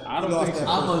lost that. I'm a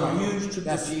huge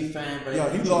Triple G fan, but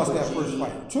he lost that first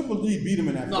fight. Triple G beat him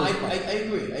in that first fight. I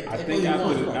agree. I think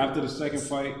after the second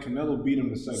fight, Canelo beat him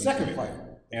the second fight.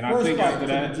 And I think after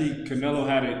that, Canelo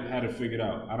had it figured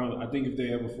out. I think if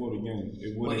they ever fought again,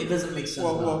 it would. Well, it doesn't make sense.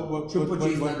 Triple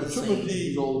G not the same.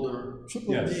 He's older.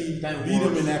 Triple G beat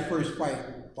him in that first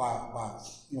fight by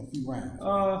a few rounds.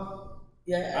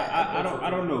 I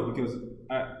don't know because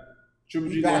Triple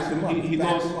G lost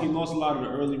a lot of the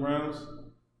early rounds,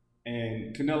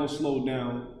 and Canelo slowed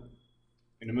down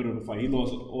in the middle of the fight. He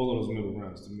lost all of those middle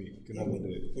rounds to me. Canelo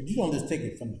did. But you don't just take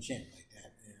it from the champ like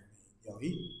that, man. I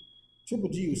mean, yo, Triple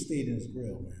G was stayed in his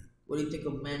grill, man. What do you think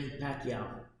of Manny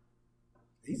Pacquiao?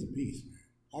 He's a beast, man.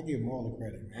 I give him all the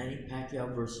credit, man. Manny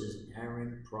Pacquiao versus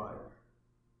Aaron Pryor.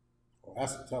 Oh,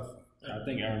 that's a tough one. I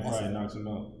think Aaron Pryor knocks him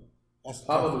out. That's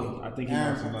Probably. I think he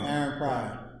knocks him out. Aaron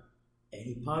Pryor. And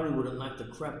he probably would have knocked the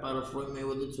crap out of Floyd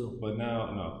Mayweather too. But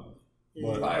now, no.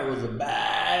 But Pryor was a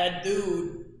bad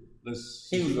dude. He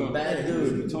was a bad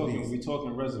dude. We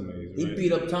talking resumes, right? He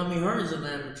beat up Tommy Hearns in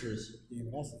amateurs. Yeah,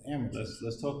 but that's amateur.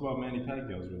 Let's talk about Manny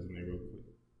Pacquiao's resume real quick.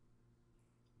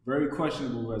 Very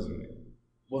questionable resume.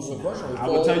 What's the question? I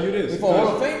will tell you this. We fought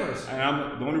Hall of Famers.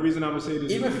 And the only reason I would say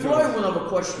this Even is Floyd went up a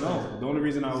question. No, the only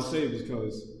reason I would say it is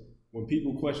because when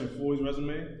people question Floyd's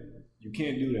resume, you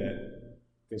can't do that.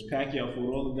 Because Pacquiao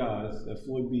fought all the guys that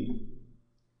Floyd beat.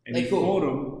 And he fought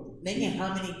them. Name me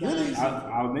how many guys.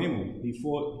 I'll name them. He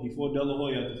fought De La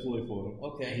Hoya after Floyd fought him.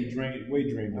 Okay. He weight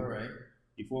drained him. All right.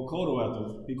 He fought Cotto after.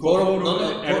 He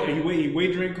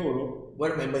weight drained Cotto.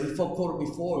 Wait a minute, but he fought Cotto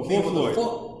before Floyd.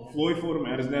 Floyd Fought him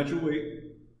at his natural weight.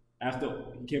 After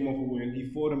he came off a win,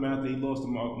 he fought him after he lost to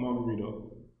Margarito.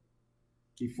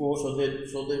 He fought. So did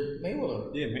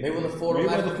Mayweather? Yeah, Mayweather fought him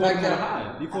after fought him on a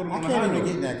high. He fought him on a high. I can't even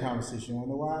get in that conversation. You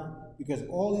know why? Because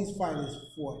all these fighters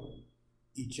fought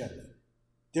each other.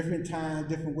 Different time,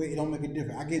 different way. It don't make a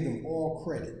difference. I give them all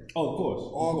credit. Oh, of course.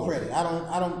 All credit.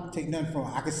 I don't take nothing from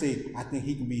it. I can say I think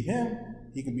he can beat him.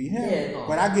 He can beat him. Yeah, no.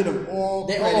 But I give them all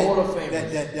They're credit. all Hall of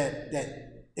Famers.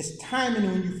 That it's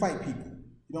timing when you fight people.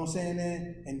 You know what I'm saying,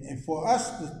 man? And for us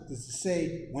to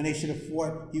say when they should have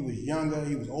fought, he was younger,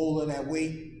 he was older that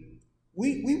weight.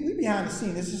 We behind the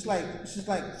scene. It's just like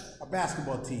a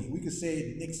basketball team. We could say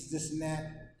the Knicks this and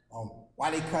that.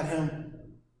 Why they cut him?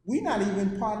 We're not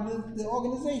even part of the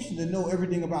organization to know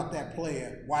everything about that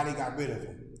player. Why they got rid of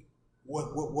him?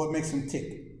 What makes him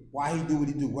tick? Why he do what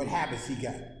he do? What habits he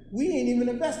got? We ain't even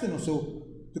invested in him. So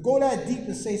to go that deep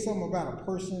and say something about a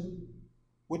person,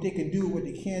 what they can do, what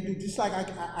they can't do, just like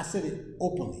I said it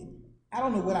openly. I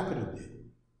don't know what I could have did.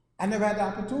 I never had the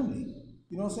opportunity.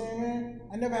 You know what I'm saying, man?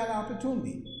 I never had the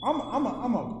opportunity. I'm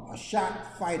a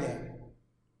shot fighter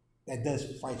that does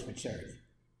fights for charity.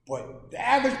 But the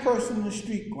average person in the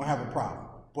street gonna have a problem.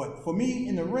 But for me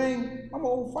in the ring, I'm an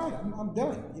old fighter. I'm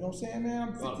done. You know what I'm saying, man?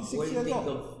 I'm 56 What do you years think old.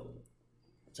 of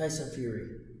Tyson Fury?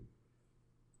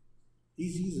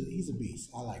 He's a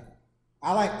beast. I like him.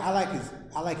 I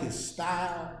like his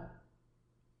style,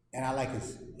 and I like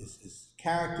his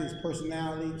character, his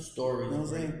personality. Story. You know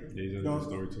what I'm saying? Yeah, he's a good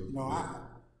story too. You know,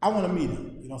 I want to meet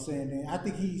him. You know what I'm saying, man?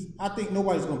 I think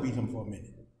nobody's gonna beat him for a minute.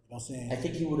 You know what I'm saying? I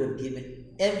think he would have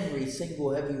given every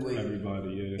single heavyweight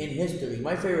in history.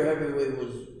 My favorite heavyweight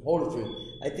was Holyfield.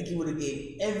 I think he would have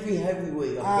gave every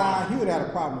heavyweight a problem. He would have had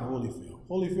a problem with Holyfield.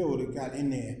 Holyfield would have got in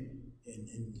there and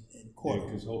caught him.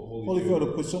 Because Holyfield would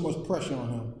have put so much pressure on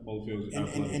him. Holyfield's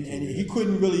and he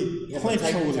couldn't really clinch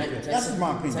Holyfield. That's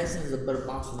my opinion. Tyson is a better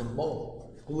boxer than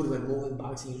Bo. He would have been moving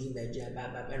boxing using that jab,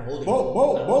 and holding.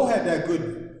 Bo had that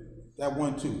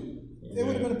 1-2. It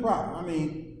would have been a problem. I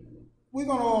mean, we're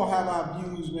gonna all have our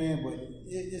views, man, but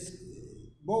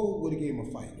Bo would have gave him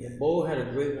a fight. Yeah, Bo had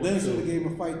a great one. Lennox would have gave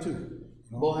him a fight too. You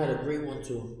know? Bo had a great one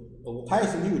too.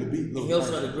 Tyson, he would have beat. He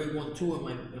also had a great one too in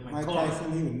my Mike car.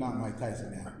 Tyson, he would knock Mike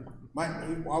Tyson out.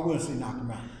 I wouldn't say knock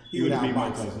him out. He would have beat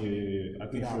Mike Tyson. Yeah. I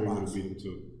think Fury would have beat him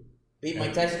too. Beat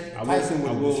Mike Tyson? Tyson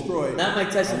would have destroyed. Not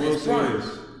Mike Tyson. I will say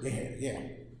this. Yeah.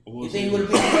 You think he would have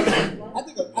beat Tyson? I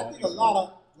think a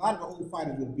lot of the old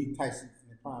fighters would beat Tyson in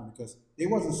the prime because they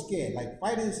wasn't scared. Like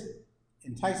fighters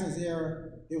in Tyson's era,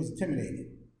 they was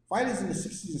intimidated. Fighters in the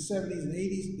 60s and 70s and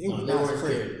 80s, they was not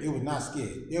afraid. They was not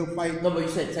scared. They would fight. No, but you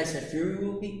said Tyson Fury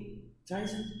would beat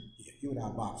Tyson? Yeah, he would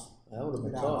outbox. That would have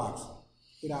been tough.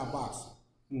 He would outbox.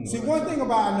 See, one thing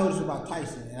I noticed about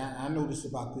Tyson, and I noticed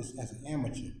about this as an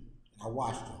amateur, and I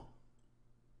watched him.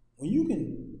 When you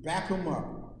can back him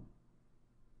up,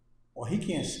 or he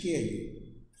can't scare you,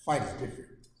 the fight is different.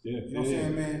 Yeah, you know what I'm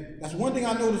saying, man? That's one thing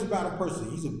I noticed about a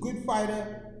person. He's a good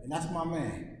fighter, and that's my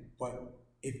man. But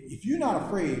if you're not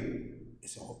afraid, the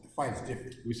fight is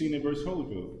different. We've seen it versus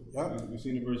Holyfield. Yep. We've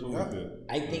seen it versus Holyfield.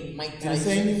 I think Mike Tyson. And the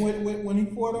same thing when he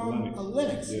fought on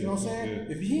Lennox. Yeah, you know what I'm saying?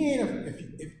 Yeah.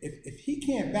 If he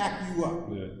can't back you up,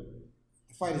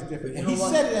 the fight is different. And he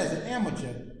said it as an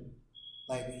amateur,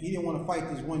 like he didn't want to fight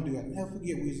this one dude. I'll never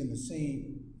forget we was on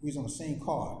the same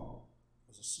card. It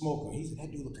was a smoker. He said,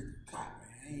 that dude looked like a cop,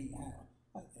 man.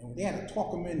 And they had to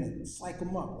talk him in and psych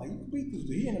him up. Like, you can beat this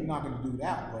dude. He ended up knocking the dude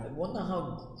out. But I wonder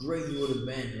how great he would have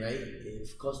been, right?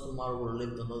 If Cus D'Amato would have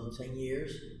lived another 10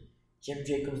 years, Jim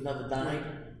Jacobs never died,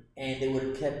 and they would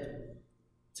have kept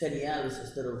Teddy Atlas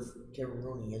instead of Kevin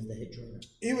Rooney as the head trainer.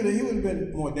 He would have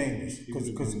been more dangerous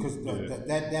because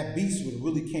that beast would have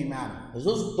really came out of him.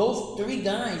 Because those three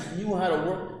guys knew how to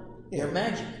work their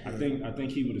magic. I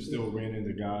think he would have still ran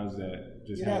into guys that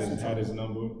just had his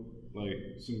number.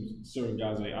 Like some certain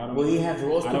guys, like I don't. Will he have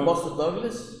lost to Buster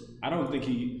Douglas? I don't think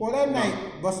he. Well, that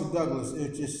night, Buster Douglas,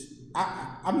 it just.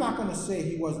 I'm not gonna say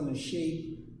he wasn't in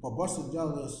shape, but Buster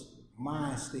Douglas'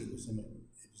 mind state was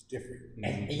different.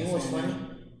 And you know what's funny?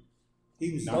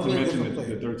 He was not to mention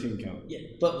the 13 count. Yeah,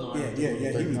 but no. Yeah.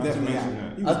 He was definitely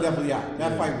out. He was definitely out.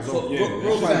 That fight was over.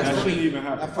 Real fast. That shouldn't even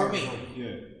happen. For me,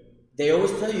 they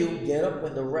always tell you get up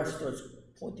when the ref starts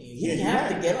pointing you. He didn't have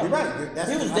to get up. You're right.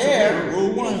 He was there.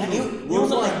 Rule one. He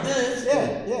wasn't like this.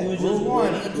 Yeah. He was just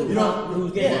waiting until he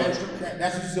was getting extra.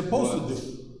 That's what you're supposed to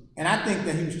do. And I think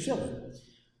that he was chilling.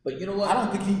 But you know what? I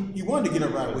don't think he wanted to get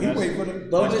up right away. He waited for the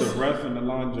That's the ref and the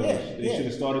line judge. They should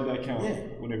have started that count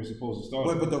when they were supposed to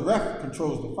start. But the ref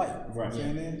controls the fight. Right.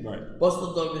 Right.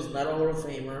 Buster Douglas, not a Hall of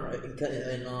Famer.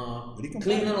 In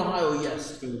Cleveland, Ohio,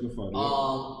 yes. Still a good fighter.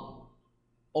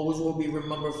 Always will be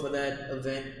remembered for that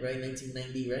event, right?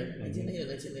 1990, right? 1990 or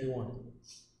 1991?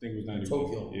 I think it was 91.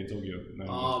 Tokyo. Yeah, Tokyo.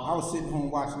 I was sitting home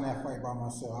watching that fight by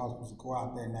myself. I was supposed to go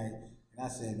out that night. And I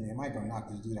said, man, Mike gonna knock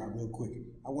this dude out real quick.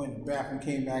 I went in the bathroom,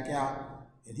 came back out,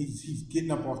 and he's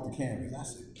getting up off the canvas. I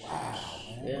said, wow,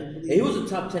 man. Yeah. He was a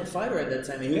top 10 fighter at that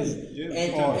time. He was,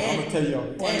 I'm gonna tell you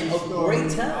a funny story.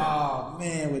 Great talent. Oh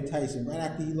man, with Tyson. Right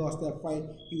after he lost that fight,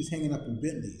 he was hanging up in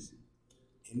Bentleys.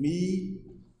 And me,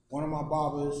 one of my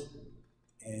barbers,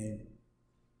 and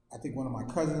I think one of my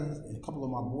cousins and a couple of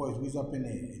my boys, we was up in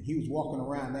there. And he was walking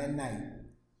around that night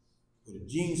with a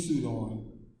jean suit on,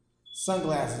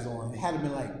 sunglasses on. It had to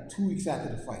been like 2 weeks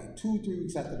after the fight, 2 or 3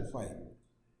 weeks after the fight.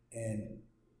 And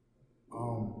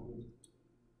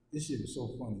this shit was so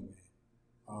funny,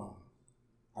 man.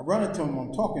 I run into him,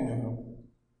 I'm talking to him,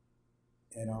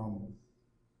 and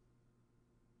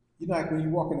you know, like when you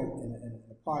walk in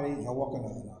a party, you walk in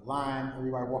a line,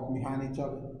 everybody walking behind each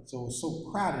other. So it was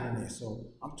so crowded in there. So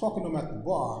I'm talking to him at the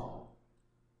bar,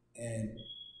 and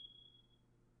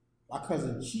my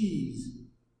cousin Cheese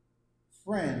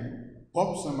friend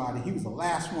bumped somebody. He was the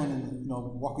last one,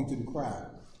 walking through the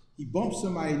crowd. He bumps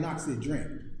somebody, knocks their drink.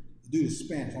 The dude is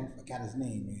Spanish. I forgot his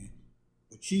name, man.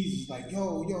 But Cheese is like,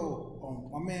 yo,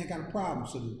 my man got a problem.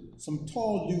 So some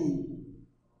tall dude,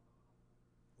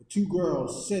 two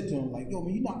girls said to him, like, yo,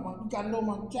 man, you got it on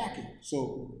my jacket.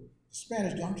 So the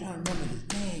Spanish dude, I'm trying to remember his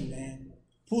name, man.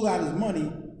 Pulled out his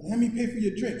money, let me pay for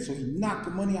your drink. So he knocked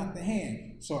the money out the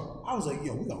hand. So I was like,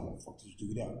 yo, we gonna fuck this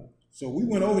dude up. So we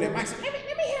went over there. Mike said, let me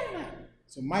handle that.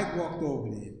 So Mike walked over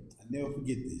there. I'll never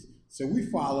forget this. So we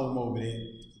followed him over there.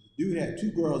 The dude had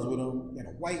two girls with him. He had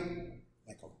a white,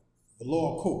 like a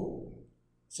velour coat.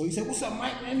 So he said, what's up,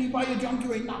 Mike? Let me buy your drum.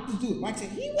 You ain't knocked this dude. Mike said,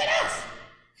 he with us.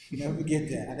 Never forget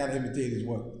that. I gotta imitate his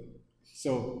work.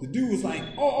 So the dude was like,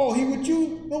 oh, he with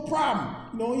you? No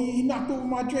problem. He knocked over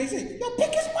my drink. He said, yo,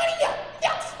 pick his money up. He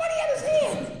got his money out his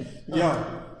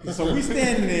hand. Yo, so we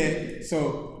standing there.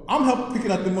 So I'm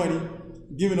picking up the money,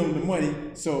 giving him the money.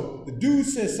 So the dude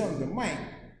says something to Mike,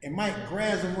 and Mike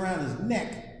grabs him around his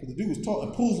neck, because the dude was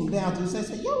talking, pulls him down to his side,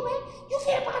 says, yo, man, you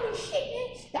can't buy me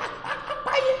shit, man. I'll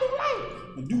buy you a new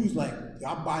life. The dude's like,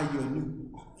 I'll buy you a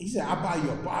new, he said, I'll buy you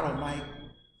a bottle, Mike.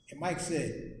 And Mike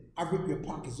said, I'll rip your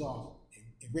pockets off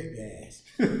and rip your ass.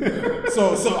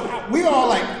 so we all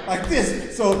like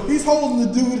this. So he's holding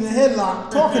the dude in the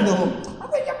headlock, talking to him. I'll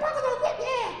rip your pockets off and rip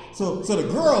your ass. So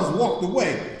the girls walked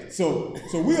away. So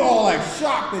we all like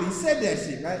shocked that he said that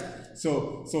shit, right?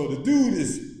 So the dude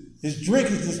his drink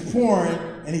is just pouring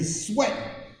and he's sweating.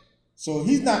 So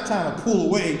he's not trying to pull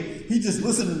away. He just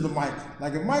listening to Mike.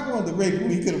 Like if Mike wanted to rape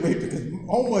him, he could have raped him because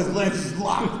homeboy's legs was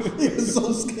locked. He was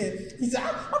so scared. He said,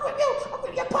 I'm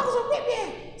gonna get pockets and rip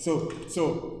you.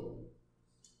 So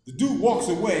the dude walks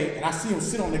away and I see him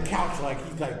sit on the couch like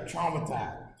he's like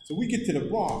traumatized. So we get to the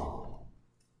bar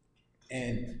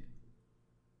and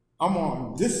I'm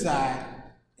on this side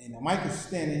and Mike is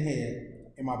standing here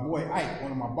and my boy Ike,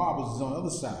 one of my barbers, is on the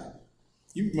other side.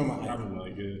 You remember Ike?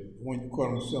 When you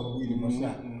caught him selling weed in my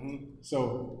shop. Mm-hmm.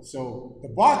 So the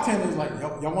bartender's like,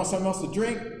 y'all want something else to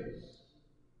drink?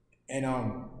 And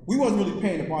we wasn't really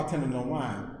paying the bartender no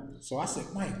mind. So I said,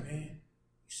 Mike, man,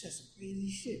 you said some crazy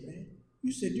shit, man.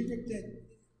 You said you ripped that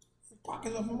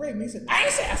pockets off and raped me. He said, I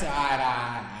ain't say it. I said, all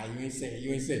right, you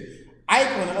ain't say it.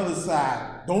 Ike on the other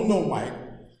side, don't know Mike.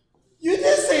 You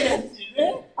did say that shit,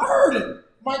 man. I heard it.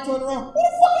 Mike turned around, who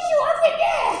the fuck is you? I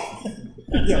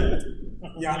ripped that.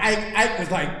 Yeah, Ike was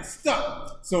like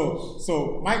stuck.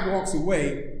 So Mike walks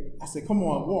away. I said, come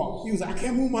on, walk. He was like, I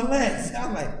can't move my legs. I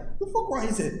was like, the fuck wrong?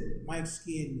 He said, Mike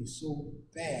scared me so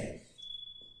bad.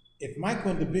 If Mike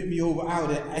wouldn't have bit me over out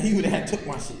there, he would have took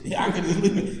my shit. I could just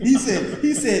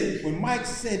he said, when Mike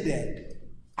said that,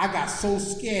 I got so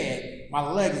scared, my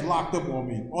legs locked up on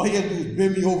me. All he had to do was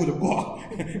bend me over the bar.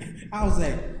 I was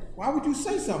like, why would you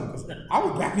say something? 'Cause I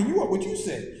was backing you up what you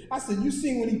said. I said, you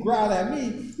seen when he growled at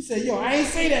me, he said, yo, I ain't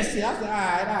say that shit. I said, all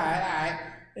right.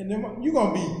 And then you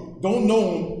gonna be, don't know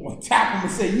him, or tap him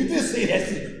and say, you did say that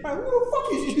shit. Like, who the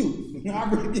fuck is you? I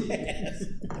ripped your ass.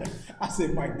 I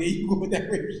said, Mike, there you go with that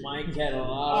rip. Mike had a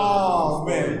lot Oh,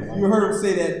 man. You heard him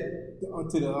say that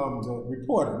to the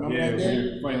reporter. Remember that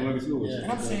day? Fighting Lennox Lewis. Yeah.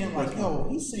 And I'm saying, like, yo,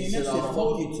 he's He saying said, that shit. I'll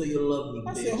fuck you till you love me, I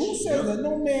bitch. said, who says that?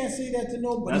 No man say that to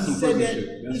nobody. That's He some said prison that.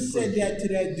 shit. That's He some said prison that to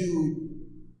that dude,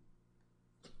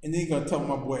 and then he gonna tell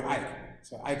my boy Ike.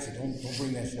 So Ike said, don't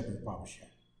bring that shit up in the barber shop.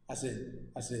 I said,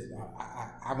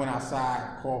 I went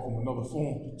outside, called from another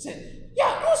phone. I said, yo,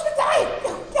 you speak to Ike.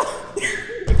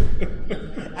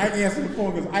 Ike answered the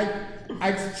phone because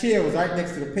Ike's chair was right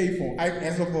next to the payphone. Ike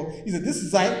answered the phone. He said, this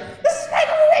is Ike. This is Mike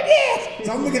over right there.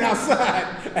 So I'm looking outside,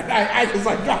 and Ike was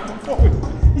like, drop the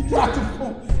phone. He dropped the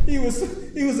phone. He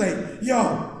was like, yo,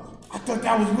 I thought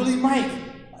that was really Mike.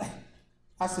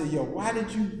 I said, yo, why did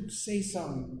you say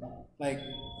something like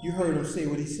you heard him say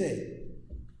what he said?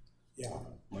 Yeah.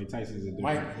 Mike Tyson's a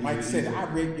different. Mike said, I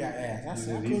raped your ass. I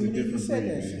said, I couldn't believe you said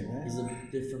that shit, man. He's a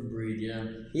different breed, yeah.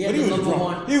 But he was drunk.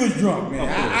 one. He was drunk, man.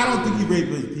 I don't think he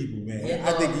raped those people, man. Yeah,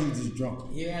 I think he was just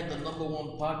drunk. He had the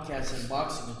 #1 podcast in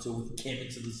boxing until we came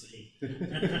into the scene. We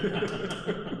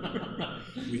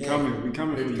coming for you,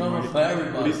 coming Mike. for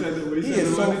everybody. What he said He to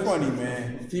is so Lennox? funny,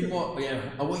 man. People, yeah,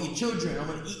 I want your children. I'm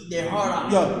gonna eat their heart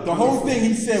out. Yo, the whole thing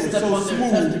he said was Step so on their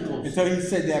smooth testicles. until he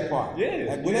said that part. Yeah,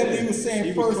 Like whatever yeah. he was saying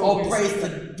He was first. All praise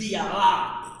to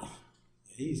D.I.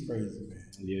 He's crazy, man.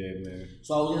 Yeah, man.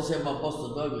 So I was gonna say about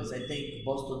Buster Douglas. I think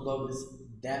Buster Douglas,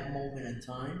 that moment in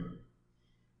time,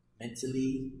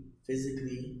 mentally,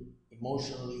 physically,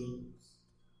 emotionally,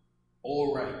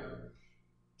 all right.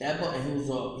 And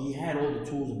he had all the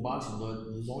tools in boxing,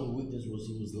 but his only weakness was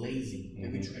he was lazy.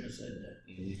 Every trainer said that.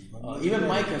 Even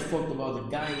Mike has talked about the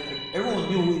guy. Everyone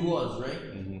knew who he was, right?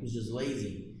 He was just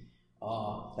lazy.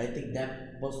 I think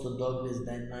that Buster Douglas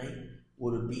that night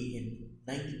would have beaten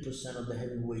 90% of the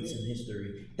heavyweights in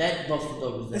history. That Buster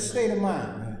Douglas. It's state of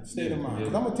mind, man. State of mind.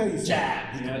 Because I'm gonna tell you something.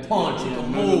 Jab, he could punch, he could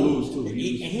move, and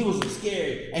he wasn't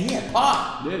scared. And he had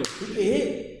pop. Yeah. He could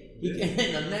hit. He can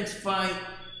hit. In the next fight,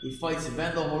 he fights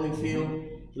Evander Holyfield.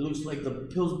 He looks like the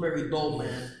Pillsbury Doll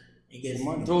Man. He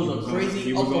throws a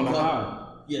crazy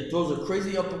uppercut. Yeah, throws a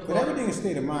crazy uppercut. But everything is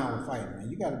state of mind with fighting, man.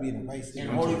 You got to be in the right state.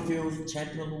 And Holyfield's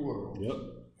champion of the world. Yep.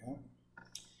 Yeah.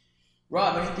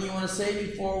 Rob, anything you want to say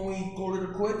before we call it a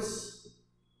quits?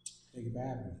 Thank you for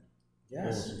having me.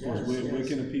 Yes. Of course. Where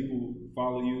can the people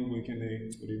follow you? Where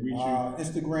they reach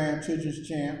you? Instagram, Children's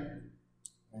Champ,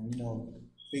 and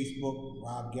Facebook,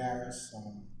 Rob Garris.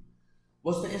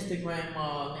 What's the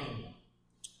Instagram name?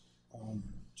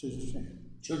 Children's Champ.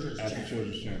 Children's After Champ.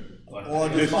 Children's Champ. Or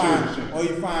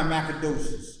you find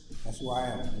Macadoses. That's who I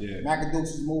am. Yeah.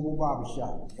 Macadoses Mobile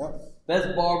Barbershop. Yep.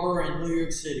 Best barber in New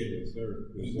York City. Yes, sir.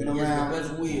 He Been has around. the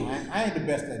best wheels. I ain't the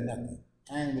best at nothing.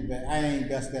 I ain't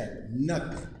best at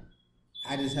nothing.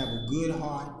 I just have a good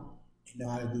heart and know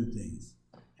how to do things.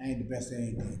 I ain't the best at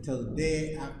anything. Until the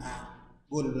day I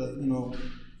go to the,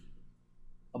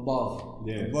 Above.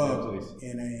 Yeah. above, that place.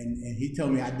 and he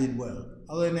told me I did well.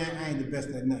 Other than that, I ain't the best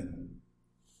at nothing.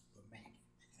 But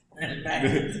Mac.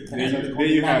 There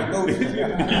you have it.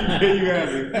 There you have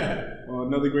it.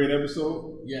 Another great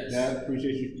episode. Yes. Dad,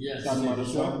 appreciate you Yes. talking about the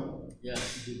show.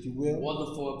 Yes. If you will.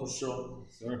 Wonderful episode.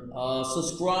 Sir.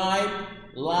 Subscribe,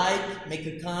 like, make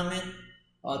a comment.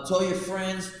 Tell your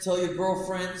friends, tell your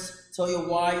girlfriends, tell your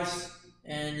wives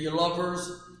and your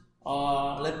lovers.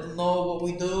 Let them know what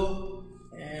we do.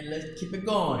 And let's keep it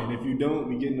going. And if you don't,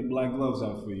 we getting the black gloves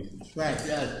out for you. That's right.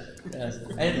 Yes.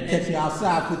 Catch you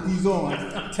outside, put these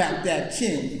on, tap that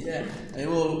chin. Yeah. And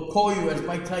we'll call you as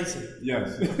Mike Tyson.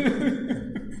 Yes.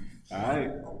 All right.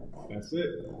 That's it.